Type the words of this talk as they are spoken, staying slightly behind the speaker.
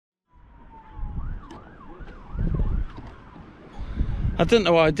I don't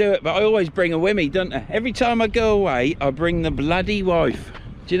know why I do it, but I always bring a wimmy, don't I? Every time I go away, I bring the bloody wife.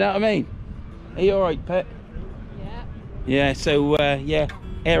 Do you know what I mean? Are you all right, pet? Yeah. Yeah, so, yeah,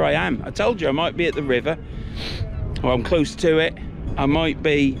 here I am. I told you I might be at the river. Well, I'm close to it. I might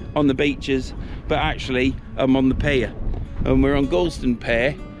be on the beaches, but actually, I'm on the pier. And we're on Gorleston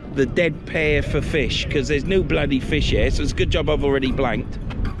Pier, the dead pier for fish, because there's no bloody fish here, so it's a good job I've already blanked.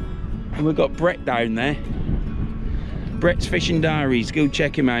 And we've got Brett down there. Brett's Fishing Diaries, go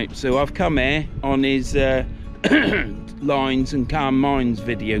check him out. So I've come here on his lines and calm minds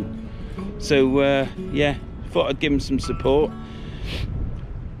video. So yeah, thought I'd give him some support.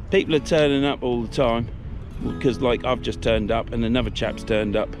 People are turning up all the time, because like I've just turned up and another chap's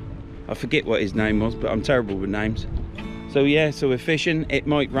turned up. I forget what his name was, but I'm terrible with names. So yeah, so we're fishing. It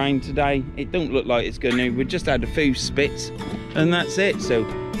might rain today. It don't look like it's going to. We've just had a few spits and that's it. So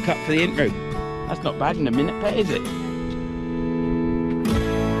cut for the intro. That's not bad in a minute, pet, is it?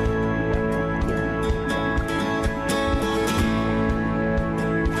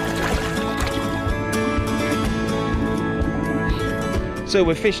 So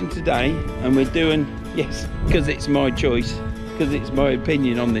we're fishing today and we're doing, yes, because it's my choice, because it's my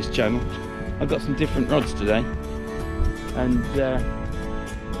opinion on this channel. I've got some different rods today and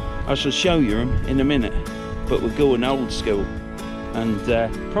I shall show you them in a minute, but we're going old school and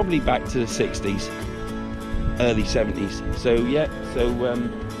probably back to the 60s, early 70s. So yeah, so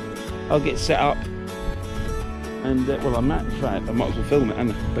I'll get set up and well, I'm at the fact I might as well film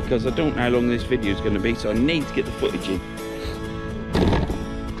it, because I don't know how long this video is going to be, so I need to get the footage in.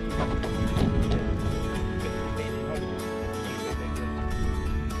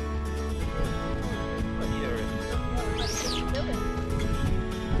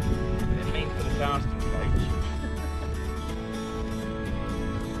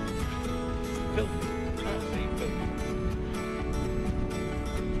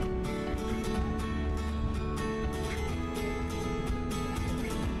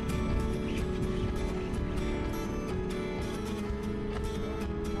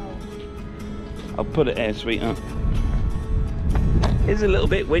 I'll put it there, sweetheart. It's a little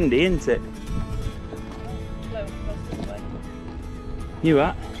bit windy, isn't it? Blowing across this way. You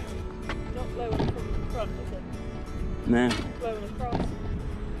what? Not blowing from the front, is it? No. Blowing across.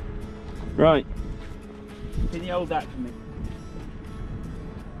 Right. Can you hold that for me?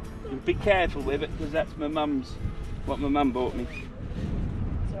 And be careful with it, because that's my mum's, what my mum bought me.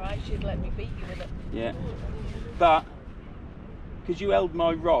 It's alright, she'd let me beat you with it. Yeah. But, because you held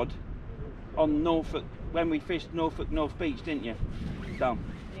my rod on Norfolk, when we fished Norfolk North Beach, didn't you? Done.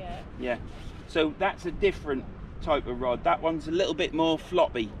 Yeah. Yeah. So that's a different type of rod. That one's a little bit more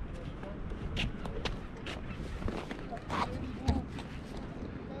floppy.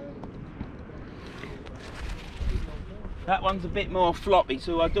 That one's a bit more floppy,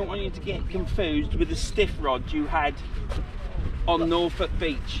 so I don't want you to get confused with the stiff rod you had on Norfolk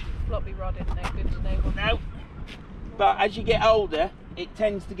Beach. Floppy rod isn't no good to know. No. But as you get older, it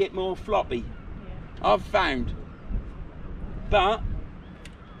tends to get more floppy. Yeah. I've found. But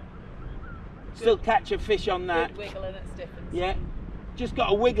still catch a fish on that. Good wiggle and it stiffens. Yeah. Just got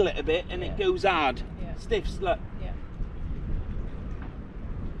to wiggle it a bit and it goes hard. Yeah. Stiffs, look. Yeah.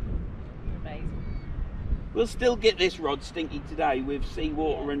 Amazing. We'll still get this rod stinky today with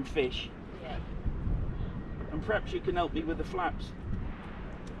seawater and fish. Yeah. And perhaps you can help me with the flaps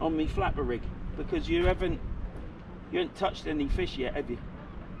on me flapper rig, because you haven't touched any fish yet, have you?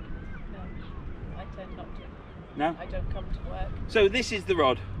 No, I tend not to. No? I don't come to work. So this is the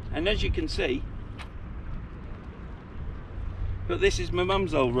rod, and as you can see, but this is my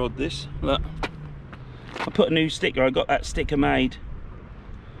mum's old rod, this. Look, I put a new sticker, I got that sticker made.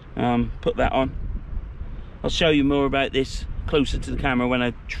 Put that on. I'll show you more about this closer to the camera when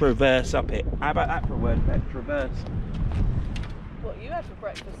I traverse up it. How about that for a word, Pet? Traverse. What you had for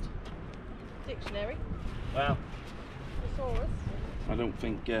breakfast? Dictionary? Well, Thesaurus? I don't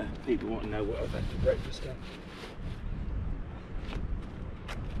think people want to know what I've had for breakfast.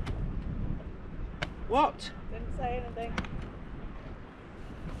 What? Didn't say anything.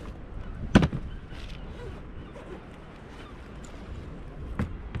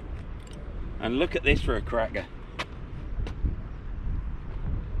 And look at this for a cracker.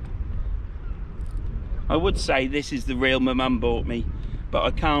 I would say this is the reel my mum bought me, but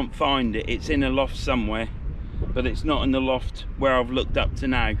I can't find it. It's in a loft somewhere, but it's not in the loft where I've looked up to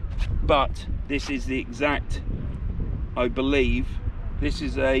now. But this is the exact, I believe, this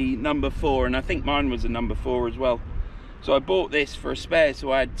is a number 4, and I think mine was a number 4 as well. So I bought this for a spare,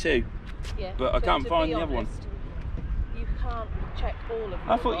 so I had 2. Yeah, but I can't find the other one. You can't check all of them.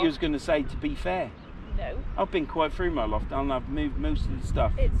 I thought you was going to say to be fair. No. I've been quite through my loft and I've moved most of the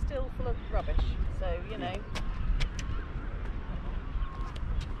stuff. It's still full of rubbish, so you know.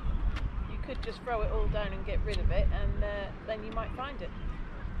 You could just throw it all down and get rid of it, and then you might find it.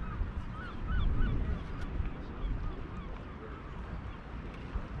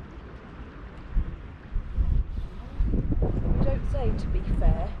 You don't say, to be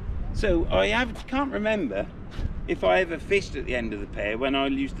fair. So can't remember if I ever fished at the end of the pier when I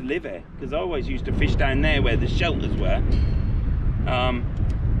used to live here, because I always used to fish down there where the shelters were,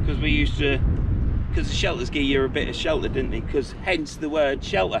 because the shelters give you a bit of shelter, didn't they? Because hence the word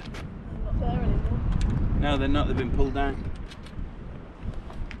shelter. They're not there anymore. No, they're not. They've been pulled down.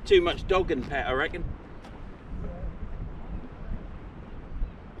 Too much dog and pet, I reckon.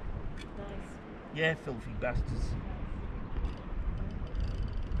 Nice. Yeah, filthy bastards.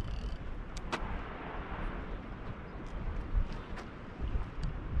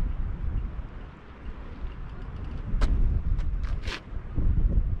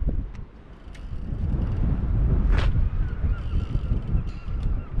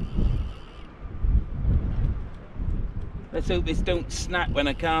 Let's hope this don't snap when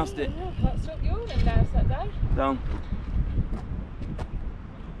I cast it. Yeah, that's what you're in now, that day. Don't.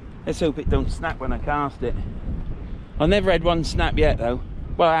 Let's hope it don't snap when I cast it. I never had one snap yet though.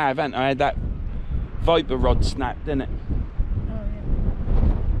 Well, I haven't. I had that Viper rod snap, didn't it? Oh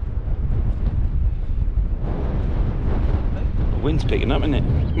yeah. The wind's picking up, isn't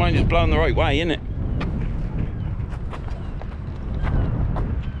it? Mine is blowing the right way, isn't it?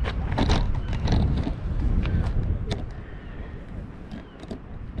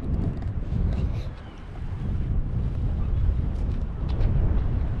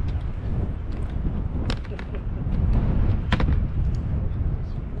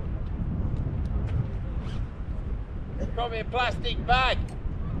 Got me a plastic bag.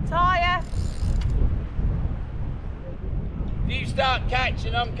 Tyre. If you start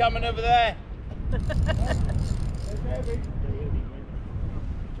catching, I'm coming over there.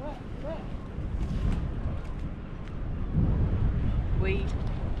 Weed.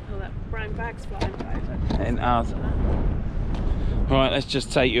 Oh, that brown bag's flying over. And ours. Right, let's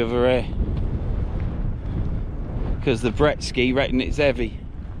just take you over here. Because the Brett ski reckon it's heavy.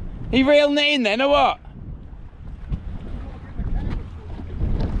 Are you reeling it in then or what?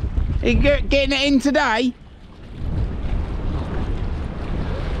 Are you getting it in today?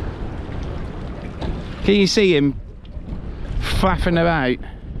 Can you see him flapping about?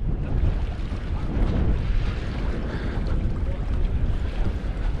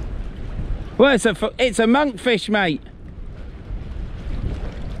 Well, it's a monkfish, mate.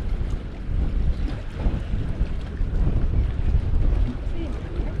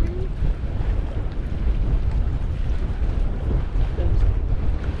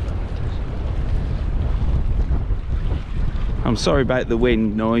 I'm sorry about the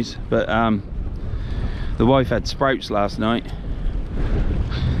wind noise, but the wife had sprouts last night.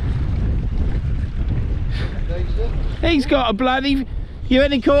 He's got a bloody... You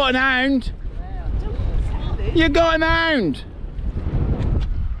only caught an hound. You got an hound.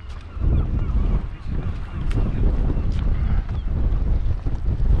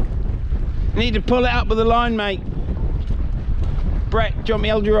 Need to pull it up with the line, mate. Brett, do you want me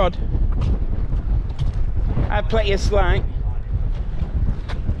to hold your rod? I have plenty of slack.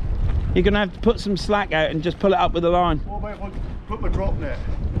 You're going to have to put some slack out and just pull it up with the line. What about if I put my drop net?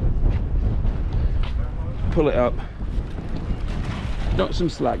 Pull it up. Knock some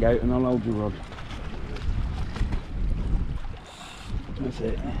slack out and I'll hold your rod. That's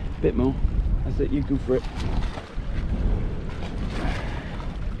it. A bit more. That's it, you go for it.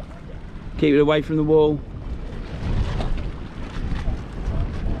 Keep it away from the wall.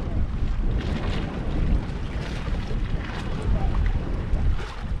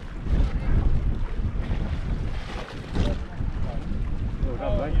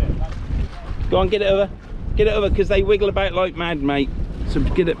 Go on, get it over. Get it over, because they wiggle about like mad, mate. So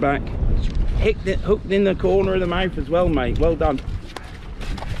get it back. Hooked in the corner of the mouth as well, mate. Well done.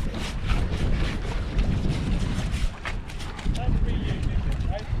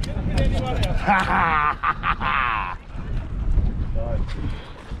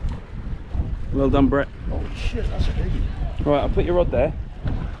 Well done, Brett. Oh shit, that's a biggie. Right, I'll put your rod there.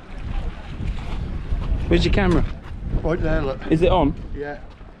 Where's your camera? Right there, look. Is it on? Yeah.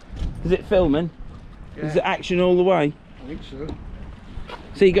 Is it filming? Yeah. Is it action all the way? I think so.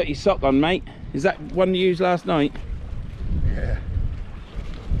 So you got your sock on, mate. Is that one you used last night? Yeah.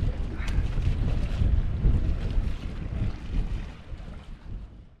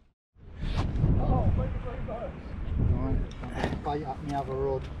 Oh, thank you very much. Right, bite at me, have a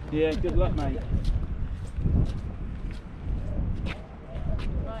rod. Yeah, good luck, mate.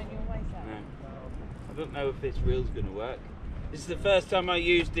 Ryan, your way's out. No. I don't know if this reel's going to work. This is the first time I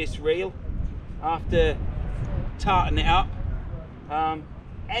used this reel after tarting it up.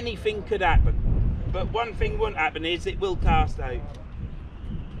 Anything could happen, but one thing won't happen is it will cast out.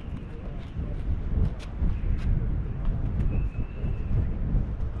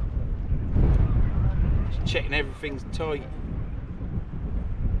 Just checking everything's tight.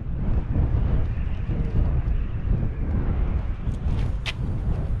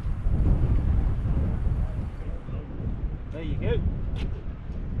 There you go.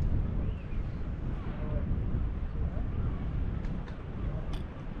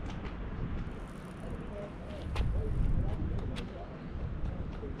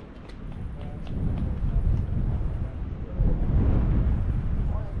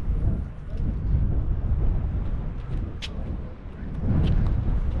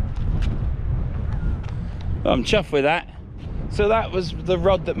 I'm chuffed with that. So that was the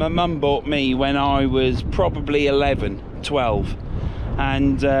rod that my mum bought me when I was probably 11, 12.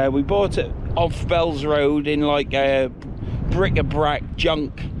 And we bought it off Bells Road in like a bric-a-brac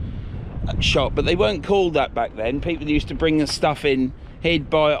junk shop, but they weren't called that back then. People used to bring the stuff in, he'd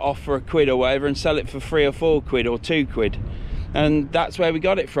buy it off for £1 or whatever and sell it for £3 or £4 or £2. And that's where we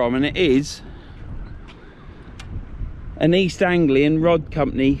got it from, and it is an East Anglian rod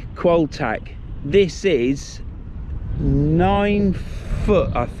company, Qualtac. This is 9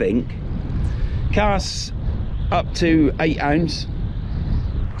 foot, I think, casts up to 8 ounce,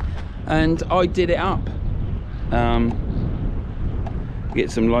 and I did it up.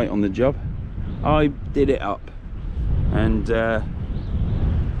 Get some light on the job. I did it up and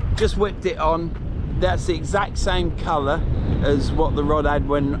just whipped it on. That's the exact same colour as what the rod had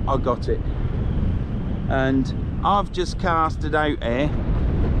when I got it, and I've just cast it out here.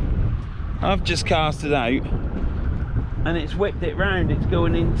 I've just cast it out and it's whipped it round. It's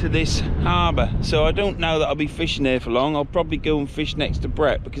going into this harbour, so I don't know that I'll be fishing there for long. I'll probably go and fish next to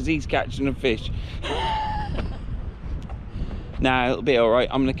Brett because he's catching a fish. Nah, it'll be all right.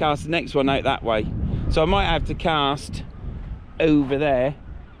 I'm going to cast the next one out that way, so I might have to cast over there,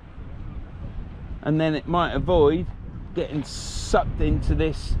 and then it might avoid getting sucked into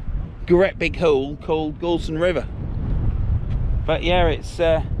this great big hole called Gorleston River. But yeah,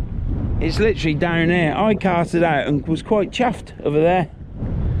 it's literally down here. I cast it out and was quite chuffed over there.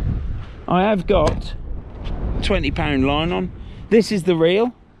 I have got £20 line on. This is the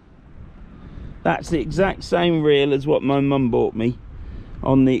reel. That's the exact same reel as what my mum bought me,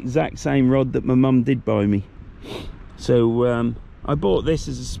 on the exact same rod that my mum did buy me. So I bought this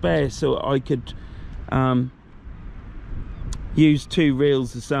as a spare so I could use 2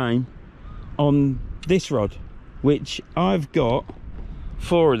 reels the same on this rod, which I've got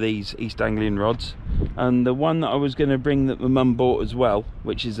 4 of these East Anglian rods, and the one that I was going to bring that my mum bought as well,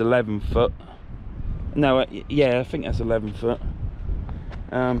 which is 11 foot. No, yeah, I think that's 11 foot.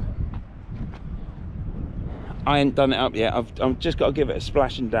 I ain't done it up yet. I've just got to give it a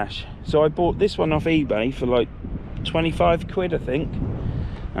splash and dash. So I bought this one off eBay for like 25 quid, I think,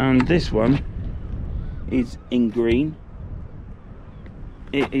 and this one is in green.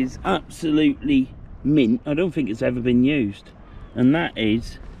 It is absolutely mint. I don't think it's ever been used. And that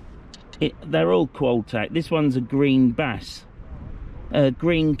is it. They're all Qualtac. This one's a green bass,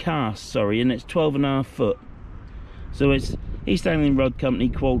 green cast, sorry, and it's 12.5 foot. So it's East Anglian Rod Company,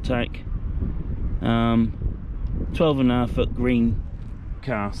 Qualtac, 12.5 foot green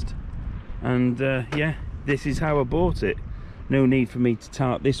cast. And yeah, this is how I bought it. No need for me to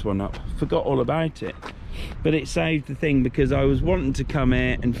tart this one up. Forgot all about it, but it saved the thing because I was wanting to come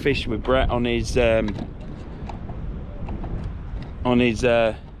here and fish with Brett on his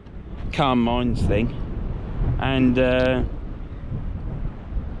Calm Minds thing, and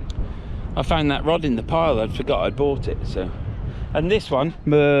I found that rod in the pile. I'd forgot I'd bought it. So, and this one,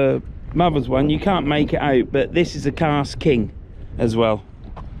 my mother's one, you can't make it out, but this is a cast king as well.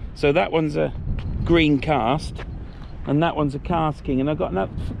 So that one's a green cast and that one's a cast king, and I've got enough.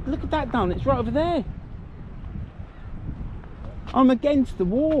 Look at that down, it's right over there. I'm against the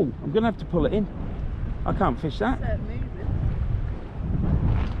wall. I'm gonna have to pull it in. I can't fish that.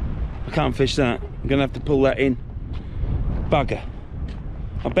 I can't fish that. I'm gonna have to pull that in. Bugger.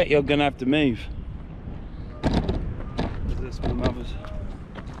 I bet you're gonna have to move. This is my mother's.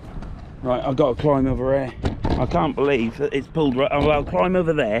 Right, I've got to climb over here. I can't believe that it's pulled right. Oh, I'll climb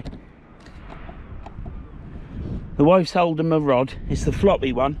over there. The wife's holding my rod. It's the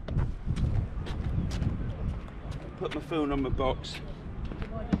floppy one. Put my phone on my box.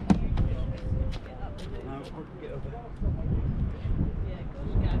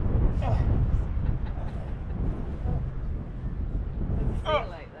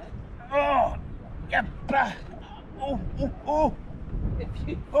 Oh, oh, oh. If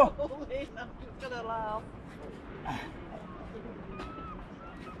you Oh. fall in, I'm just gonna laugh.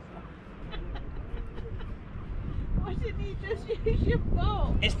 Why didn't you just use your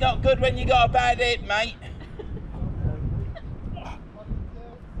box? It's not good when you got a bad head, mate.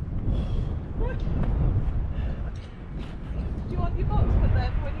 Do you want your box put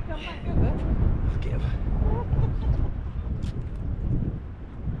there for when you come back over? I'll get over.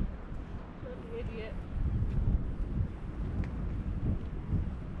 Bloody idiot.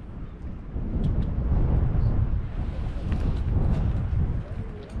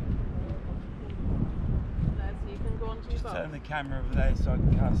 There, so you can go onto your Just box. turn the camera over there so I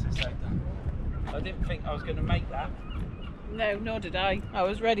can cast this out. I didn't think I was going to make that. No, nor did I. I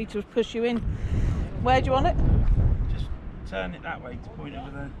was ready to push you in. Where do you want it? Just turn it that way to point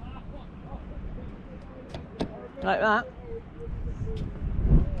over there. Like that.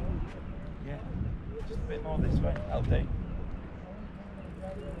 Yeah, just a bit more this way. That'll do.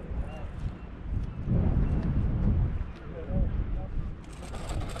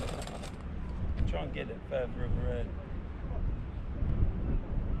 Try and get it further over here.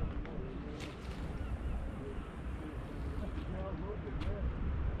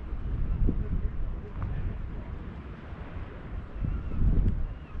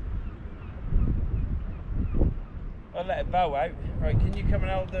 I'll let it bow out. Right, can you come and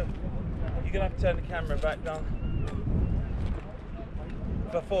hold the... You're going to have to turn the camera back down.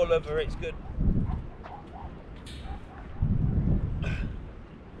 If I fall over, it's good.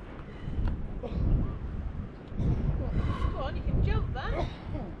 Go on, you can jump that.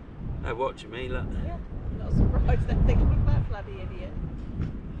 They're watching me, look. Yeah. Not surprised they're thinking of that bloody idiot.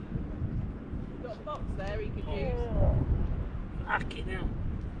 Got a box there he could use. Fucking hell.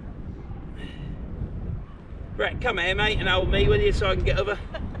 Right, come here, mate, and hold me with you so I can get over.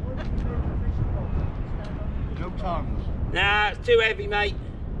 No tongues. Nah, it's too heavy, mate.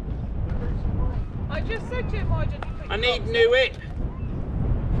 I just said to him, why didn't you put I your need box new on? whip.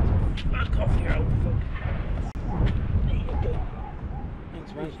 Fuck off, you old fuck. There you go.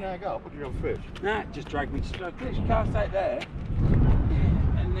 Thanks, mate. Snag up, put you on fish. Nah, just dragged me to the cast out there.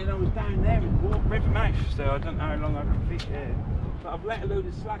 And then I was down there in River Mouth, so I don't know how long I can fish here. But I've let a load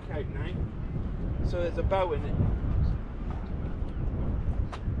of slack out now. So there's a bow in it.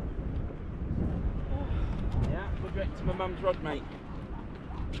 Yeah, we'll direct to my mum's rod, mate.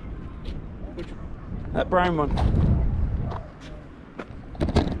 That brown one.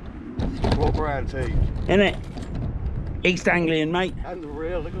 What brand tea? Innit? East Anglian, mate. And the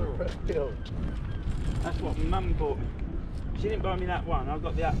reel, look at the reel. That's what mum bought me. She didn't buy me that one. I've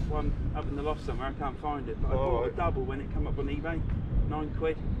got the that one up in the loft somewhere. I can't find it. But I bought a double when it came up on eBay.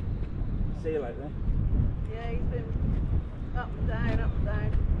 £9. See you later. Yeah, he's been up and down, up and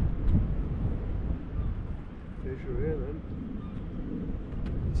down. Fish are here then.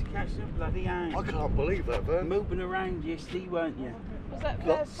 He's catching a bloody hound. I can't believe that, Vern. Moving around yesterday, weren't you? Was that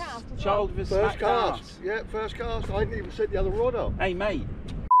Look, first cast as Child well? of a First smack ass. cast. Yeah, first cast. I didn't even set the other rod up. Hey, mate.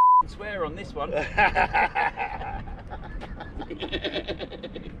 Swear on this one.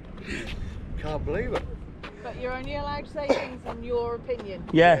 Can't believe it. But you're only allowed to say things in your opinion.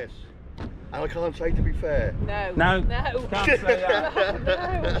 Yeah. Yes. And I can't say to be fair. No. No. No. Can't say that.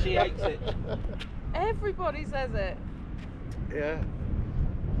 No. She hates it. Everybody says it. Yeah.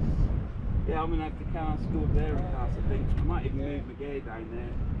 Yeah, I'm gonna have to cast go up there and cast. I think I might even move my gear down there,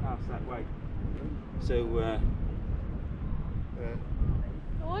 cast that way. So Yeah.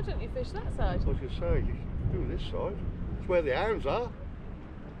 Well, why don't you fish that side? I was going to say, you should do this side. It's where the hounds are.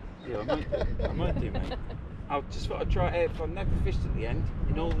 yeah, I might do, mate. I just thought I'd try it out. I've never fished at the end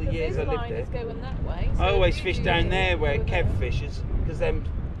in all the years I His lived line there. is going that way. I so always if fish you down do there it, where go Kev there. fishes, because them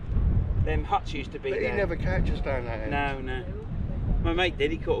huts used to be But there. he never catches down that end. No, no. My mate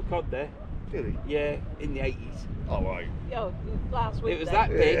did. He caught a cod there. Did he? Yeah, in the 80s. Oh, right. Oh, last week It was then. that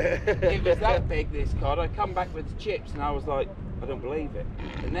big. Yeah. It was that big, this cod. I come back with the chips and I was like, I don't believe it.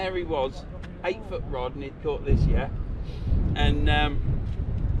 And there he was, 8-foot rod, and he'd caught this, yeah. And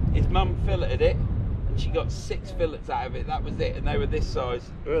his mum filleted it, and she got 6 fillets out of it. That was it, and they were this size.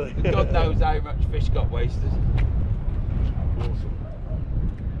 Really? God knows how much fish got wasted. Awesome.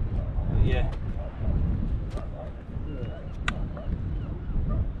 But yeah.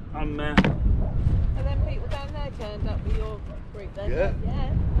 I'm. And then people down there turned up with your group then. Yeah.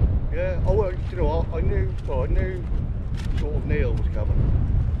 Yeah. Yeah. Oh, well, you know what? I knew sort of Neil was coming,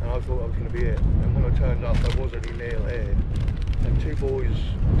 and I thought I was going to be it. And when I turned up, there wasn't any Neil here. And 2 boys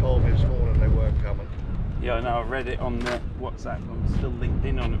told me this morning they weren't coming. Yeah, I know. I read it on the WhatsApp. I'm still linked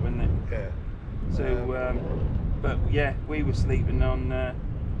in on it, wasn't it? Yeah. So, but yeah, we were sleeping on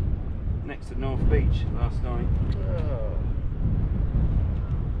next to North Beach last night. Oh.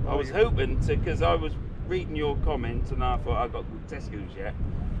 I was hoping to, because I was reading your comments and I thought I got good Tesco's yet.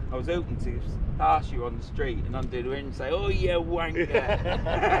 I was hoping to pass you on the street and undo the ring and say, "Oh yeah, wanker,"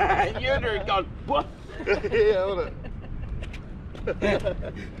 and you'd have gone, "What?" Yeah, wasn't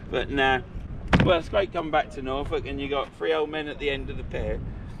it? But nah. Well, it's great coming back to Norfolk, and you got 3 old men at the end of the pier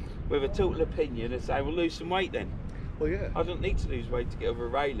with a total opinion and say, "Well, lose some weight then." Well, yeah. I don't need to lose weight to get over a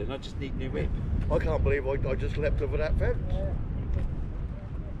railing. I just need new whip. I can't believe I just leapt over that fence.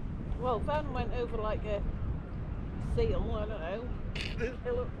 Well, Van went over like a seal, I don't know.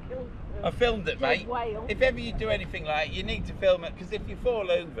 I filmed it, mate. Whale. If ever you do anything like that, you need to film it, because if you fall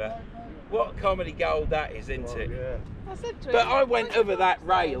over, what comedy gold that is, isn't it? Yeah. I said to But him, I went over that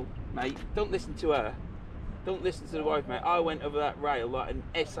rail, mate. Don't listen to her. Don't listen to the wife, mate. I went over that rail like an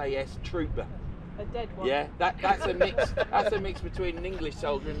SAS trooper. A dead one. Yeah, that's a mix. That's a mix between an English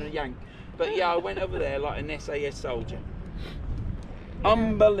soldier and a Yank. But yeah, I went over there like an SAS soldier.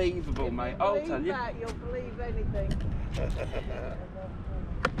 Unbelievable, If mate. you I'll believe tell you. that, you'll believe anything.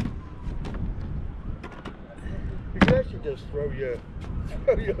 You can actually just throw your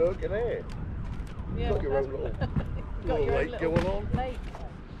hook in there. Yeah, Got your own that's- little got your own lake little going on. lake.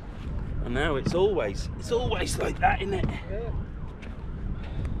 I know, it's always like that, isn't it? Yeah.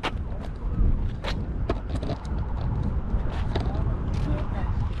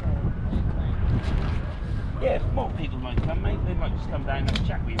 Yeah, more people might come, mate. They might just come down and have a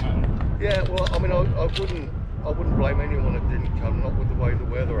chat with you, mate. Yeah, well, I mean, I wouldn't blame anyone that didn't come, not with the way the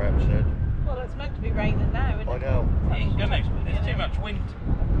weather app said. Well, it's meant to be raining now, isn't it? I know. It ain't gonna, there's too much wind.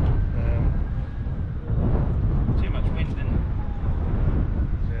 Too much wind, and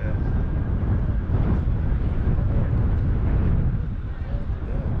Yeah.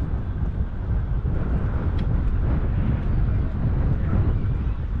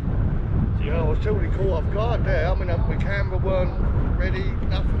 Yeah, I was totally caught off guard there. I mean, my camera weren't ready,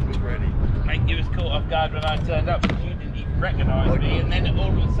 nothing was ready. mate, you was caught off guard when I turned up because you didn't even recognise me, and then all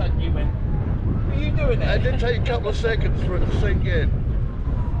of a sudden you went, "What are you doing there?" It did take a couple of seconds for it to sink in.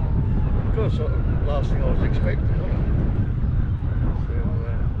 Of course, sort of last thing I was expecting, wasn't it? So,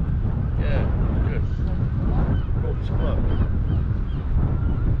 yeah, good. Brought me some luck.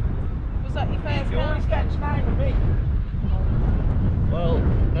 Was that your first You always cast? catch nine with me. Well,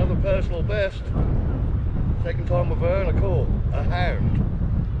 another personal best. Second time with Vern, I caught a hound.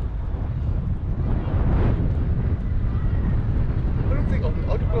 I don't think I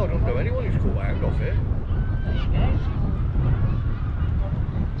don't know anyone who's caught a hound off here. There you go.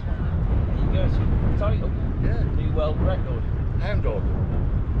 He goes for the title. Yeah, New world record. hound dog.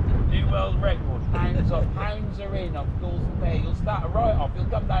 New world record. Hounds off. Hounds are in off Gorleston-On. You'll start a write-off. You'll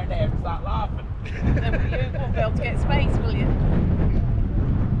come down there and start laughing. Then you won't be able to get space, will you?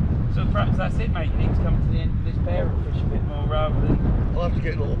 So perhaps that's it, mate. You need to come to the end of this pair and fish a bit more rather than. I'll have to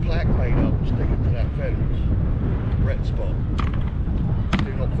get a little plaque made up and stick it to that fence. Red spot.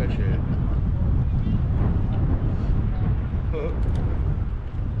 Do not fish here.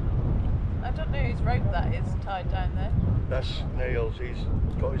 I don't know whose rope that is tied down there. That's Neil's. He's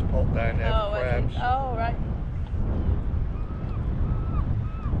got his pot down there Oh, for has he? crabs. Oh, right.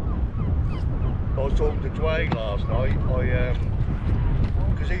 I was talking to Dwayne last night.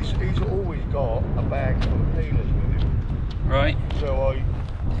 Because he's always got a bag full of peelers with him. Right. So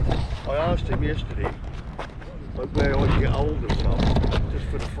I asked him yesterday, like, where I can get hold of some, just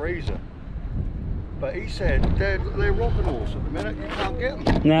for the freezer. But he said they're rocking horse at the minute. You can't get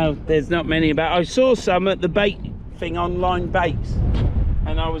them. No, there's not many about. I saw some at the bait thing, online baits,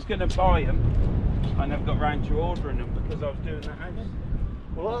 and I was going to buy them. I never got round to ordering them because I was doing the house.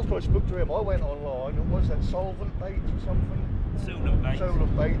 Well, after I spoke to him, I went online. And was that solvent baits or something? Solent baits.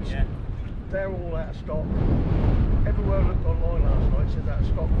 Solent baits. Yeah. They're all out of stock. Everywhere I looked online last night says out of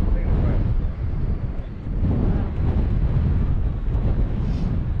stock for peeler crabs.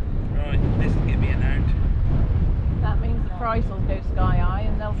 Right, this will give me an out. That means the price will go sky high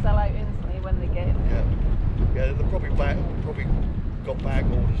and they'll sell out instantly when they get it. Yeah. Yeah, they're probably got bag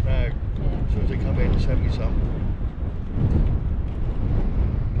orders now. Yeah. As soon as they come in, send me some.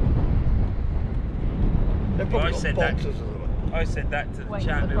 They've Well, probably I said got that. boxes of them. I said that to the Wait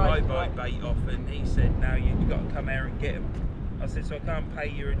chap for the who I price to buy drop. bait off, and he said, "No, you've got to come here and get them." I said, "So I can't pay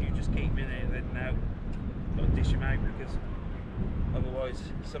you, and you just keep me there." He said, "No, got to dish him out because otherwise,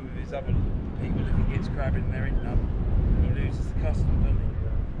 some of his other people, if he gets crab in there, ain't none. He loses the custom, doesn't he?"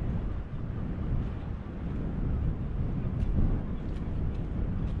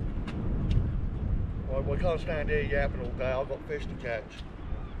 Well, I can't stand here yapping all day. I've got fish to catch.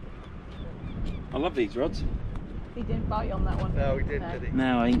 I love these rods. He didn't bite on that one. No, he didn't, did he?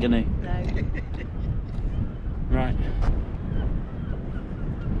 No, I ain't gonna. No. Right.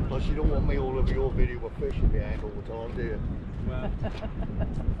 Plus, you don't want me all over your video of fishing behind all the time, do you? Well,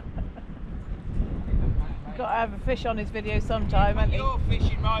 You've got to have a fish on his video sometime, haven't you? you're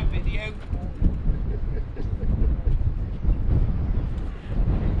fishing my video.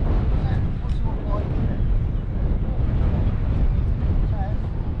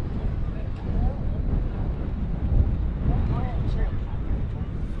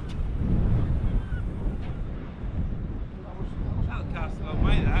 That'll cast a long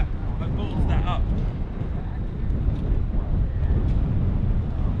way, that. I balls that up.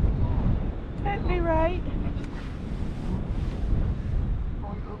 Totally right.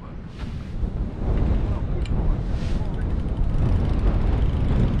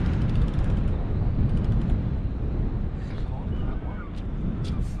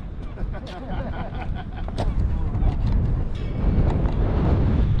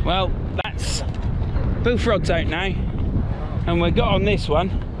 Well, that's both rods out now, and we got on this one.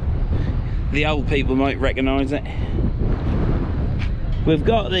 The old people might recognise it. We've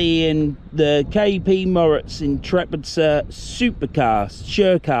got the KP Moritz Intrepid Supercast,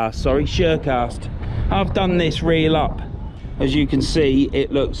 Surecast. I've done this reel up. As you can see,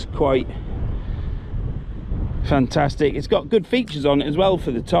 it looks quite fantastic. It's got good features on it as well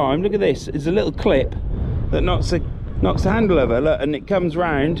for the time. Look at this. It's a little clip that knocks the handle over, look, and it comes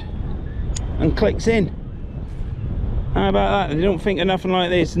round and clicks in. How about that? They don't think of nothing like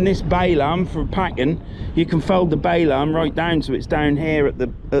this. And this bail arm for packing, you can fold the bail arm right down so it's down here at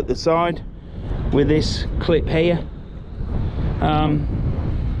the side with this clip here.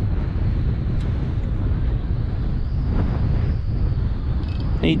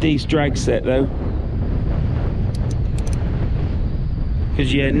 Need these drag set though,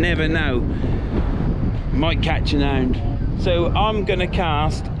 because you never know, might catch an hound. So I'm gonna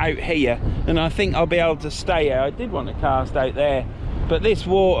cast out here, and I think I'll be able to stay here. I did want to cast out there, but this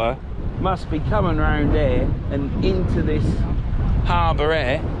water must be coming around here and into this harbour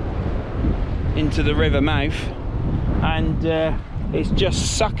here, into the river mouth, and it's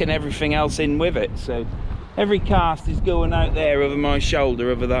just sucking everything else in with it. So every cast is going out there over my shoulder,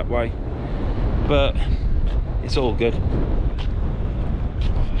 over that way, but it's all good.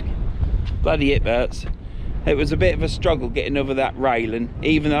 Bloody it hurts. It was a bit of a struggle getting over that railing,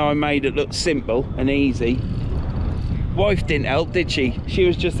 even though I made it look simple and easy. Wife didn't help, did she? She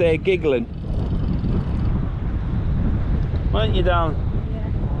was just there giggling. Weren't you, darling?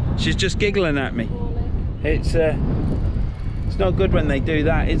 Yeah. She's just giggling at me. It's not good when they do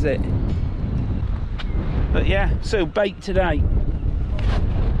that, is it? But yeah, so bait today.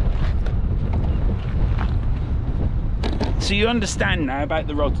 So you understand now about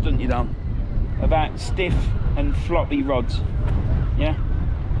the rods, don't you, darling? About stiff and floppy rods. Yeah?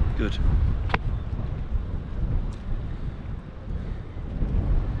 Good.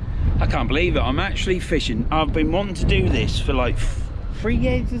 I can't believe it, I'm actually fishing. I've been wanting to do this for like 3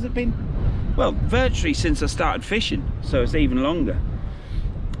 years, has it been? Well, virtually since I started fishing, so it's even longer.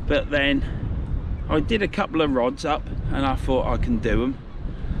 But then I did a couple of rods up and I thought I can do them.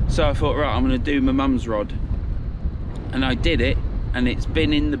 So I thought, right, I'm going to do my mum's rod. And I did it, and it's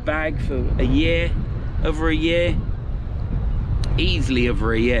been in the bag for a year, over a year, easily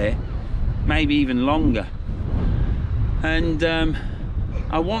over a year, maybe even longer. And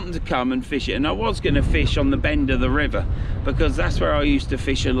I wanted to come and fish it, and I was going to fish on the bend of the river, because that's where I used to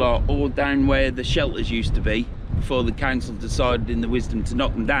fish a lot, or down where the shelters used to be before the council decided in the wisdom to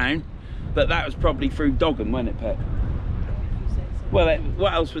knock them down. But that was probably through dogging, wasn't it, Pet? Well,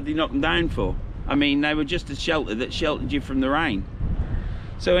 what else would they knock them down for? I mean, they were just a shelter that sheltered you from the rain.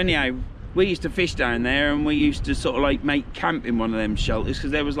 So anyhow, we used to fish down there, and we used to sort of like make camp in one of them shelters, because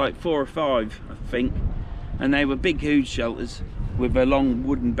there was like 4 or 5, I think, and they were big, huge shelters with a long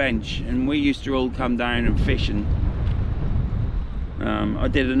wooden bench, and we used to all come down and fish. And I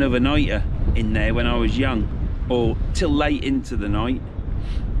did another nighter in there when I was young, or till late into the night,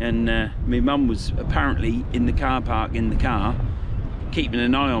 and my mum was apparently in the car park in the car keeping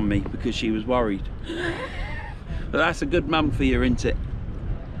an eye on me because she was worried. But that's a good mum for you, isn't it?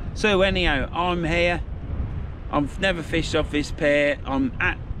 So anyhow, I'm here. I've never fished off this pier. I'm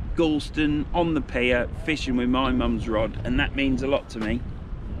at Gorleston on the pier fishing with my mum's rod, and that means a lot to me.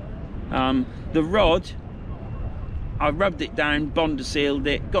 The rod, I rubbed it down, bonder sealed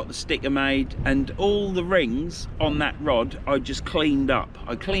it, got the sticker made, and all the rings on that rod I just cleaned up.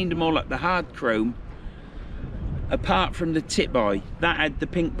 I cleaned them all up, the hard chrome, apart from the tip eye. That had the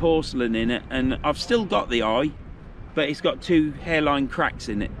pink porcelain in it, and I've still got the eye, but it's got 2 hairline cracks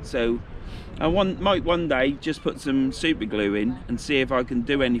in it. So I might one day just put some super glue in and see if I can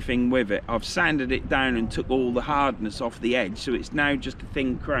do anything with it. I've sanded it down and took all the hardness off the edge, so it's now just a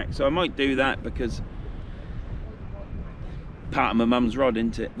thin crack. So I might do that, because part of my mum's rod,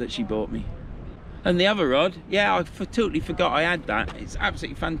 isn't it, that she bought me. And the other rod, yeah, I totally forgot I had that. It's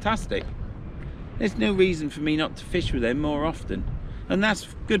absolutely fantastic. There's no reason for me not to fish with them more often. And that's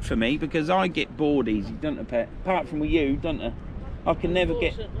good for me, because I get bored easy, don't I, Pet? Apart from with you, don't I? I can never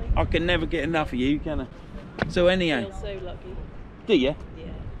get enough of you, can I? So anyhow. I feel so lucky. Do you? Yeah.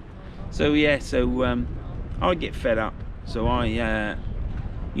 So yeah, I get fed up. So I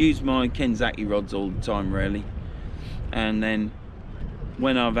use my Kenzaki rods all the time, really. And then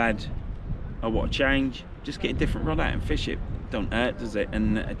when I've had, I want to change, just get a different rod out and fish it. Don't hurt, does it?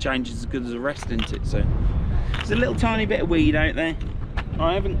 And a change is as good as a rest, isn't it? So there's a little tiny bit of weed out there.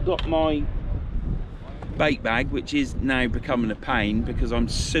 I haven't got my bait bag, which is now becoming a pain, because I'm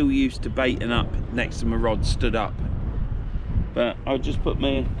so used to baiting up next to my rod stood up. But I'll just put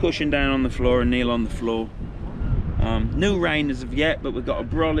my cushion down on the floor and kneel on the floor. No rain as of yet, but we've got a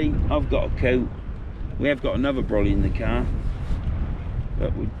brolly. I've got a coat. We have got another brolly in the car,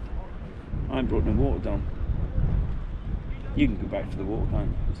 but I ain't brought no water down. You can go back to the water, can't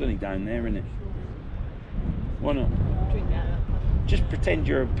you? It's only down there, isn't it? Why not? Drink that. Just pretend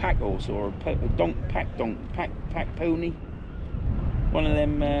you're a pack horse or a pack pony. One of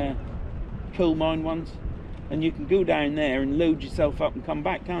them coal mine ones. And you can go down there and load yourself up and come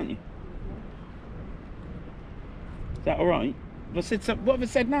back, can't you? Is that alright? Have I said something? What have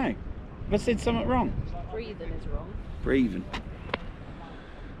I said now? Have I said something wrong? Breathing is wrong. Breathing.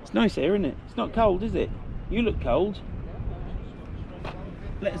 It's nice here, isn't it? It's not cold, is it? You look cold.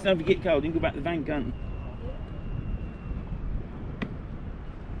 Let us know if you get cold. You can go back to the van, can't you?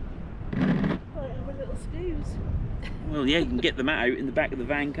 Might have a little snooze. Well, yeah, you can get them out in the back of the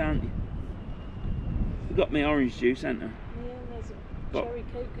van, can't you? We've got my orange juice, haven't we? Yeah, there's a cherry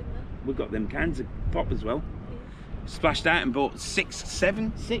coke in there. We've got them cans of pop as well. Yeah. Splashed out and bought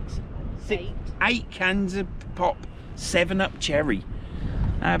eight cans of pop, 7-Up cherry.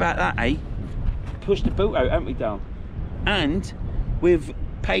 How about that, eh? Pushed the boat out, haven't we, Dal? And we've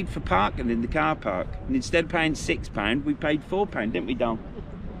paid for parking in the car park, and instead of paying £6, we paid £4, didn't we, Dal?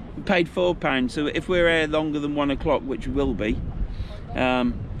 We paid £4, so if we're here longer than 1 o'clock, which we will be,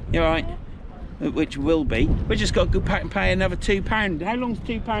 you're right, which will be, we just got to go back and pay another £2. How long's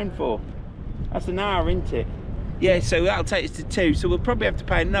 £2 for? That's an hour, isn't it? Yeah, so that'll take us to 2, so we'll probably have to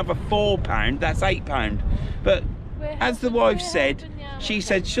pay another £4. That's £8. But as the wife said, she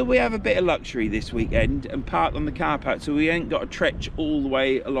said, shall we have a bit of luxury this weekend and park on the car park, so we ain't got to trek all the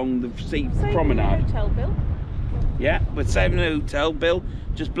way along the sea promenade? Hotel bill. Yeah, we're saving a hotel bill,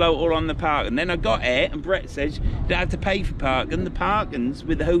 just blow it all on the park. And then I got here and Brett said you don't have to pay for parking, the parking's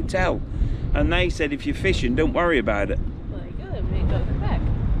with the hotel. And they said if you're fishing, don't worry about it. There you go, then we ain't got to go back.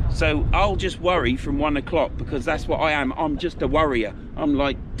 So I'll just worry from 1 o'clock, because that's what I am. I'm just a worrier. I'm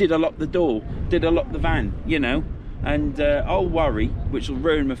like, did I lock the door? Did I lock the van? You know? And I'll worry, which will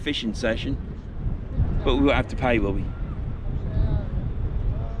ruin my fishing session. But we won't have to pay, will we?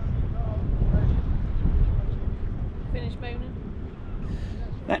 Finish moaning?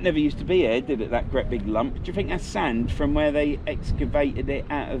 That never used to be here, did it, that great big lump? Do you think that's sand from where they excavated it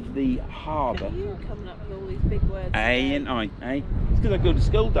out of the harbour? Look at you coming up with all these big words. Hey, and I, hey? It's because I go to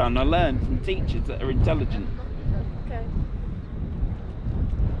school down and I learn from teachers that are intelligent. Okay.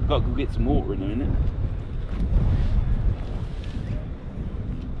 Got to go get some water in a minute.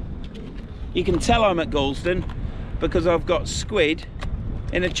 You can tell I'm at Gorleston because I've got squid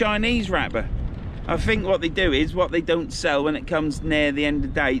in a Chinese wrapper. I think what they do is, what they don't sell when it comes near the end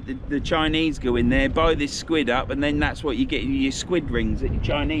of the day, the Chinese go in there, buy this squid up, and then that's what you get in your squid rings at your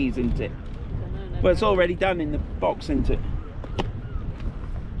Chinese, isn't it? Well, it's already done in the box, isn't it?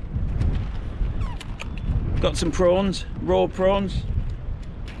 Got some prawns, raw prawns,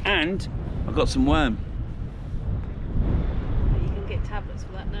 and I've got some worm. You can get tablets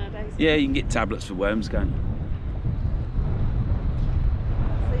for that nowadays. Yeah, you can get tablets for worms, can't you?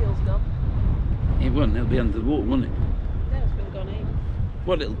 Feel's gone. It won't, it'll be under the water, won't it? No, it's been gone in.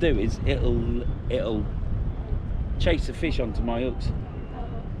 What it'll do is, it'll chase the fish onto my hooks.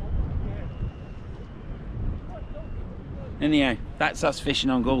 Anyhow, that's us fishing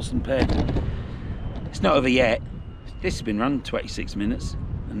on Gorleston Pier. It's not over yet. This has been run 26 minutes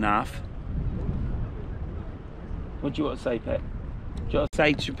and a half. What do you want to say, Pet? Do you want to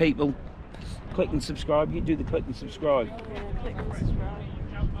say to people, click and subscribe? You do the click and subscribe. Yeah, click and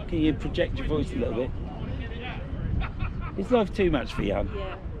subscribe. Can you project your voice a little bit? Is life too much for you?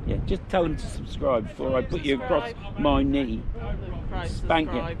 Yeah. Yeah, just tell them to subscribe before I put you across my knee.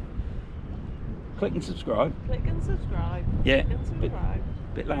 Spank you. Click and subscribe. Click and subscribe. Yeah. Click and subscribe.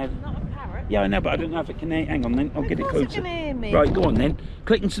 Bit louder. Not a parrot. Yeah, I know, but I don't know if it can hear. Hang on then, I'll get it Of course closer. it can hear me. Right, go on then.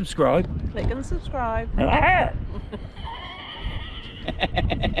 Click and subscribe. Click and subscribe.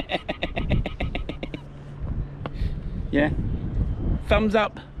 Yeah. Thumbs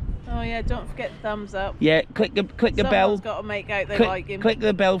up. Oh yeah, don't forget thumbs up. Yeah, click the bell. Someone's got to make out they like him. Click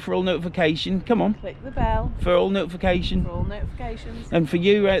the bell for all notification. Come on. Click the bell For all notification. for all notifications. And for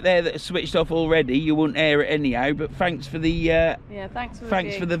you out there that are switched off already, you won't air it anyhow. But thanks for the Yeah, thanks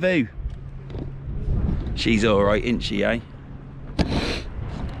for the view. She's all right, isn't she, eh?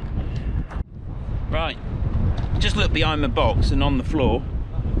 Right. Just look behind the box and on the floor.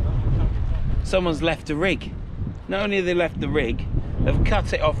 Someone's left a rig. Not only have they left the rig, they've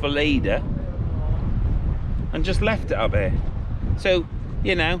cut it off a leader and just left it up here. So,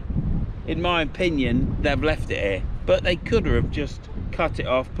 you know, in my opinion, they've left it here. But they could have just cut it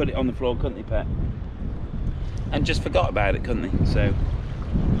off, put it on the floor, couldn't they, Pat? And just forgot about it, couldn't they?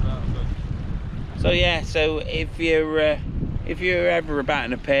 So yeah, so if you're ever about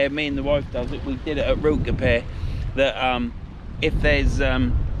in a pair, me and the wife does it, we did it at Root Pair, that if there's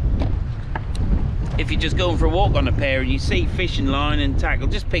if you're just going for a walk on a pair and you see fishing line and tackle,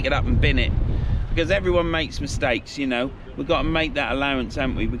 just pick it up and bin it, because everyone makes mistakes, you know. We've got to make that allowance,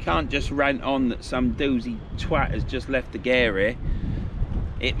 haven't we? We can't just rant on that some doozy twat has just left the gear here.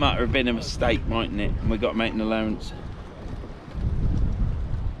 It might have been a mistake, mightn't it? And we've got to make an allowance.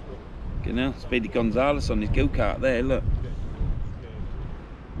 You know, Speedy Gonzales on his go-kart there, look.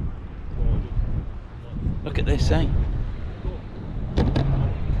 Look at this, eh?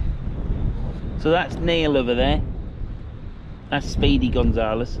 So that's Neil over there. That's Speedy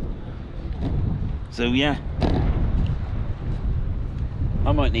Gonzales. So yeah.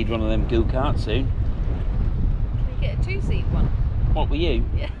 I might need one of them go-karts soon. Can you get a two-seat one? What were you?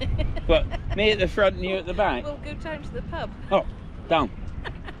 Yeah. But me at the front and you at the back? We'll go down to the pub. Oh, down.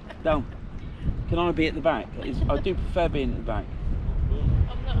 Down. Can I be at the back? I do prefer being at the back.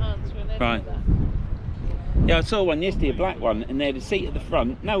 I'm not answering any Right. of that. Yeah, I saw one yesterday, a black one, and they had a seat at the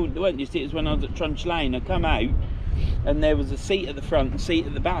front. No, they weren't yesterday, it was when I was at Trunch Lane. I come out and there was a seat at the front and a seat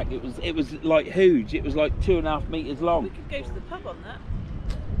at the back. It was like huge. It was like 2.5 metres We long. could go to the pub on that.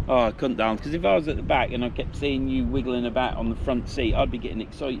 Oh, I couldn't dance, because if I was at the back and I kept seeing you wiggling about on the front seat, I'd be getting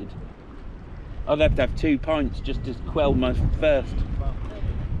excited. I'd have to have 2 pints just to quell my thirst.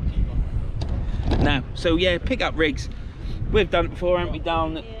 Now, so yeah, pick up rigs. We've done it before, haven't we,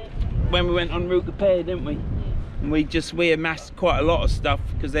 down Yeah. when we went on Route Repair, didn't we? And we amassed quite a lot of stuff,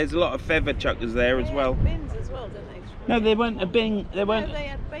 because there's a lot of feather chuckers there as well. They had bins as well, didn't they? No, they weren't a bin. They weren't. No, they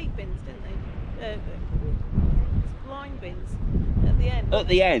had bait bins, didn't they? Line bins at the end. At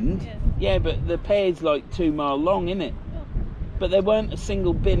the end. Yeah. Yeah, but the pair's like 2 mile long, innit? Oh. But there weren't a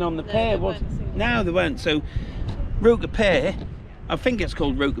single bin on the No, pair, there was weren't a single No, there weren't. So Route Repair, I think it's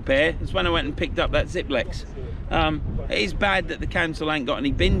called Route Repair. It's when I went and picked up that Ziplex. It is bad that the council ain't got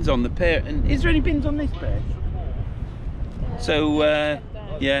any bins on the pair. And is there any bins on this pair? So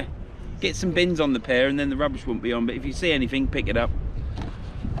yeah, get some bins on the pair, and then the rubbish won't be on. But if you see anything, pick it up.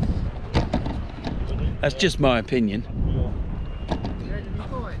 That's just my opinion.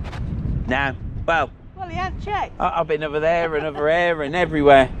 Now, well, Well, he had checked. I've been over there and over here and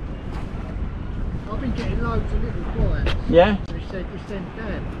everywhere. I've been getting loads of little bites. Yeah. They said you sent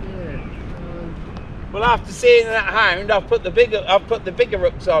that. Yeah. Well, after seeing that hound, I've put the bigger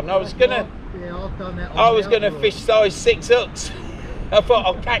hooks on. I was gonna Yeah, I've done that. I was gonna fish size 6 hooks. I thought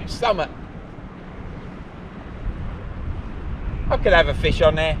I'll catch something. I could have a fish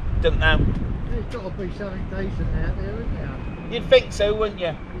on there, don't know. There's got to be something decent out there, isn't there? You'd think so, wouldn't you?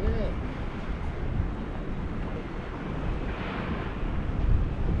 Yeah.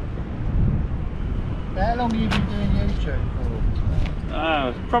 How long have you been doing YouTube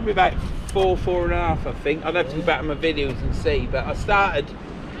for? Probably about 4.5, I think. I'd have to go back to my videos and see, but I started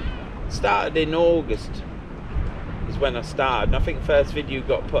in August is when I started, and I think the first video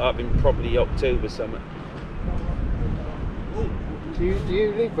got put up in probably October something. Do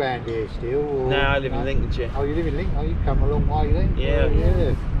you live round here still? Or No, I live in Lincolnshire. Oh, you live in Lincoln? Oh, you've come a long way then? Yeah. Oh,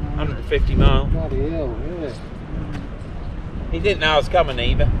 yeah. 150 mile. Bloody hell, yeah. He didn't know I was coming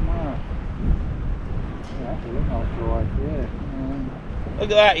either. Oh. Yeah, that's a long old drive, yeah.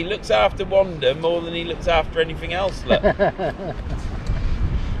 Look at that, he looks after Wanda more than he looks after anything else, look.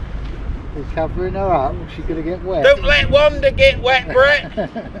 He's covering her up, she's going to get wet. Don't let Wanda get wet, Brett.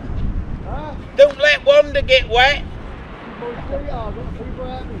 Don't let Wanda get wet.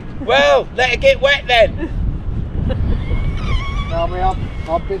 Well, let her get wet then. No, I mean,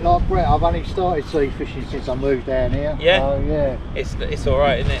 I'm a bit like Brett, I've only started sea fishing since I moved down here. Yeah? So, yeah. It's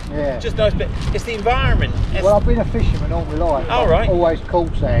alright, isn't it? Yeah. Just nice, but it's the environment. Well, I've been a fisherman all my life. Oh, right. Always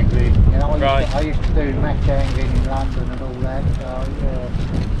course angling. You know, Right. I used to do match angling in London and all that. So,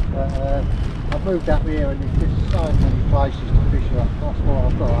 yeah. I've moved up here and there's just so many places to fish up. That's why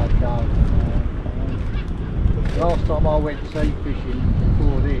I've got to go. Last time I went sea fishing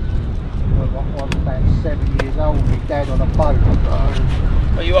before this, I was about 7 years old, my dad on a boat.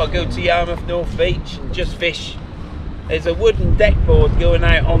 Well, you want to go to Yarmouth North Beach and just fish. There's a wooden deck board going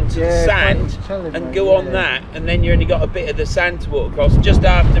out onto the sand and go on that, and then you only got a bit of the sand to walk across just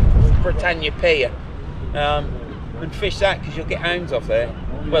after Britannia Pier. And fish that because you'll get hounds off there.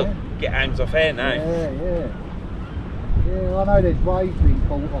 Well, get hounds off here now. Yeah, I know there's waves being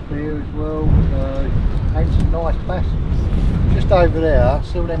caught off here as well, and some nice bass. Just over there,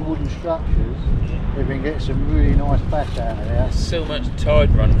 still them wooden structures, they've been getting some really nice bass out of there. There's so much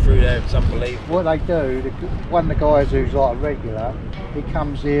tide running through there, it's unbelievable. What they do, one of the guys who's like a regular, he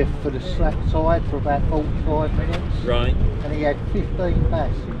comes here for the slack tide for about 45 minutes. Right. And he had 15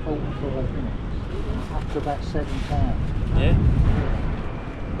 bass in 45 minutes, up to about £7. Yeah.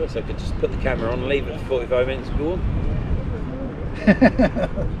 Of course, I could just put the camera on and leave it for 45 minutes and go on.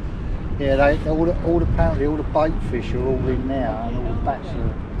 Yeah, apparently all the bait fish are all in now, and all the bats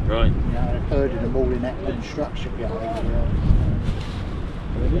are. Right. You know, they've herded them all in that wooden structure going.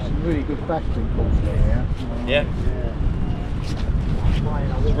 There's some really good bass being caught there. Yeah.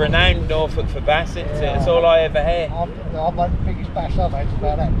 It's renowned Norfolk for bass, isn't it? It's all I ever hear. I'm the biggest bass I've had, it's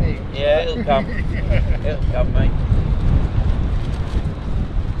about that big. Yeah, it'll come. It'll come, mate.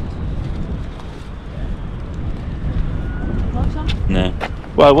 No.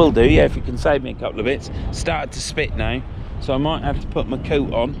 Well, I will do, yeah, if you can save me a couple of bits. Started to spit now, so I might have to put my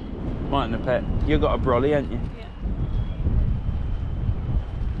coat on. Mightn't have, Pet? You got a brolly, ain't you? Yeah.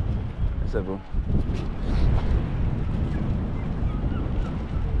 Let's have one.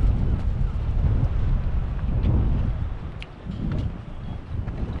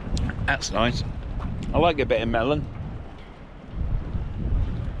 That's nice. I like a bit of melon.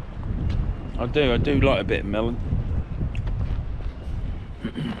 I do like a bit of melon.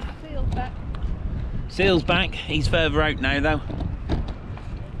 Seal's back. Seal's back. He's further out now, though.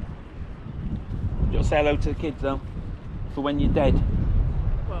 You got to say hello to the kids, though, for when you're dead.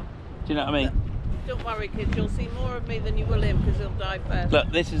 Well, do you know what I mean? Don't worry, kids. You'll see more of me than you will him because he'll die first. Look,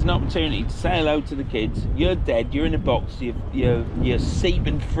 this is an opportunity to say hello to the kids. You're dead. You're in a box. You're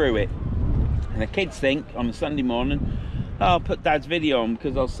seeping through it, and the kids think on a Sunday morning, oh, I'll put Dad's video on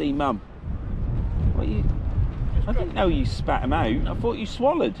because I'll see Mum. What are you? I didn't know you spat them out. I thought you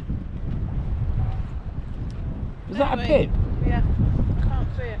swallowed. Was that a pip? Yeah. I can't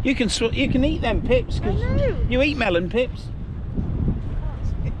see it. You can eat them pips. I know. You eat melon pips.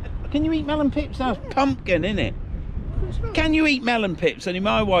 Can you eat melon pips? That's pumpkin, isn't it? Can you eat melon pips? Only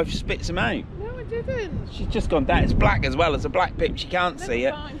my wife spits them out. No, I didn't. She's just gone down. It's black as well. It's a black pip. She can't see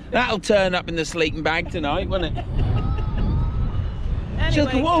it. Fine. That'll turn up in the sleeping bag tonight, won't it? Anyway, She'll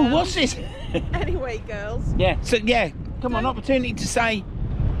go, whoa, girls. what's this? Anyway, girls. Yeah, so yeah, come on, opportunity to say,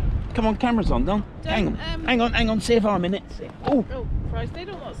 come on, camera's on, Don. Hang on, see if I'm in it. Oh, Oh, Christ, they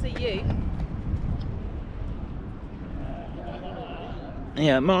don't want to see you.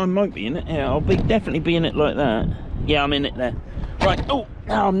 yeah, I might be in it. Yeah, I'll definitely be in it like that. Yeah, I'm in it there. Right, oh,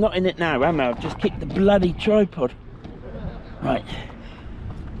 no, I'm not in it now, am I? I've just kicked the bloody tripod. Right.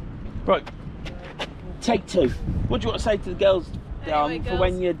 Right, take two. What do you want to say to the girls, Anyway, for girls.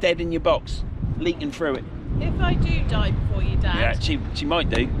 when you're dead in your box, leaking through it? If I do die before you, Dad, Yeah, she might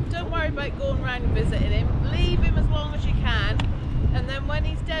do. don't worry about going round and visiting him. Leave him as long as you can, and then when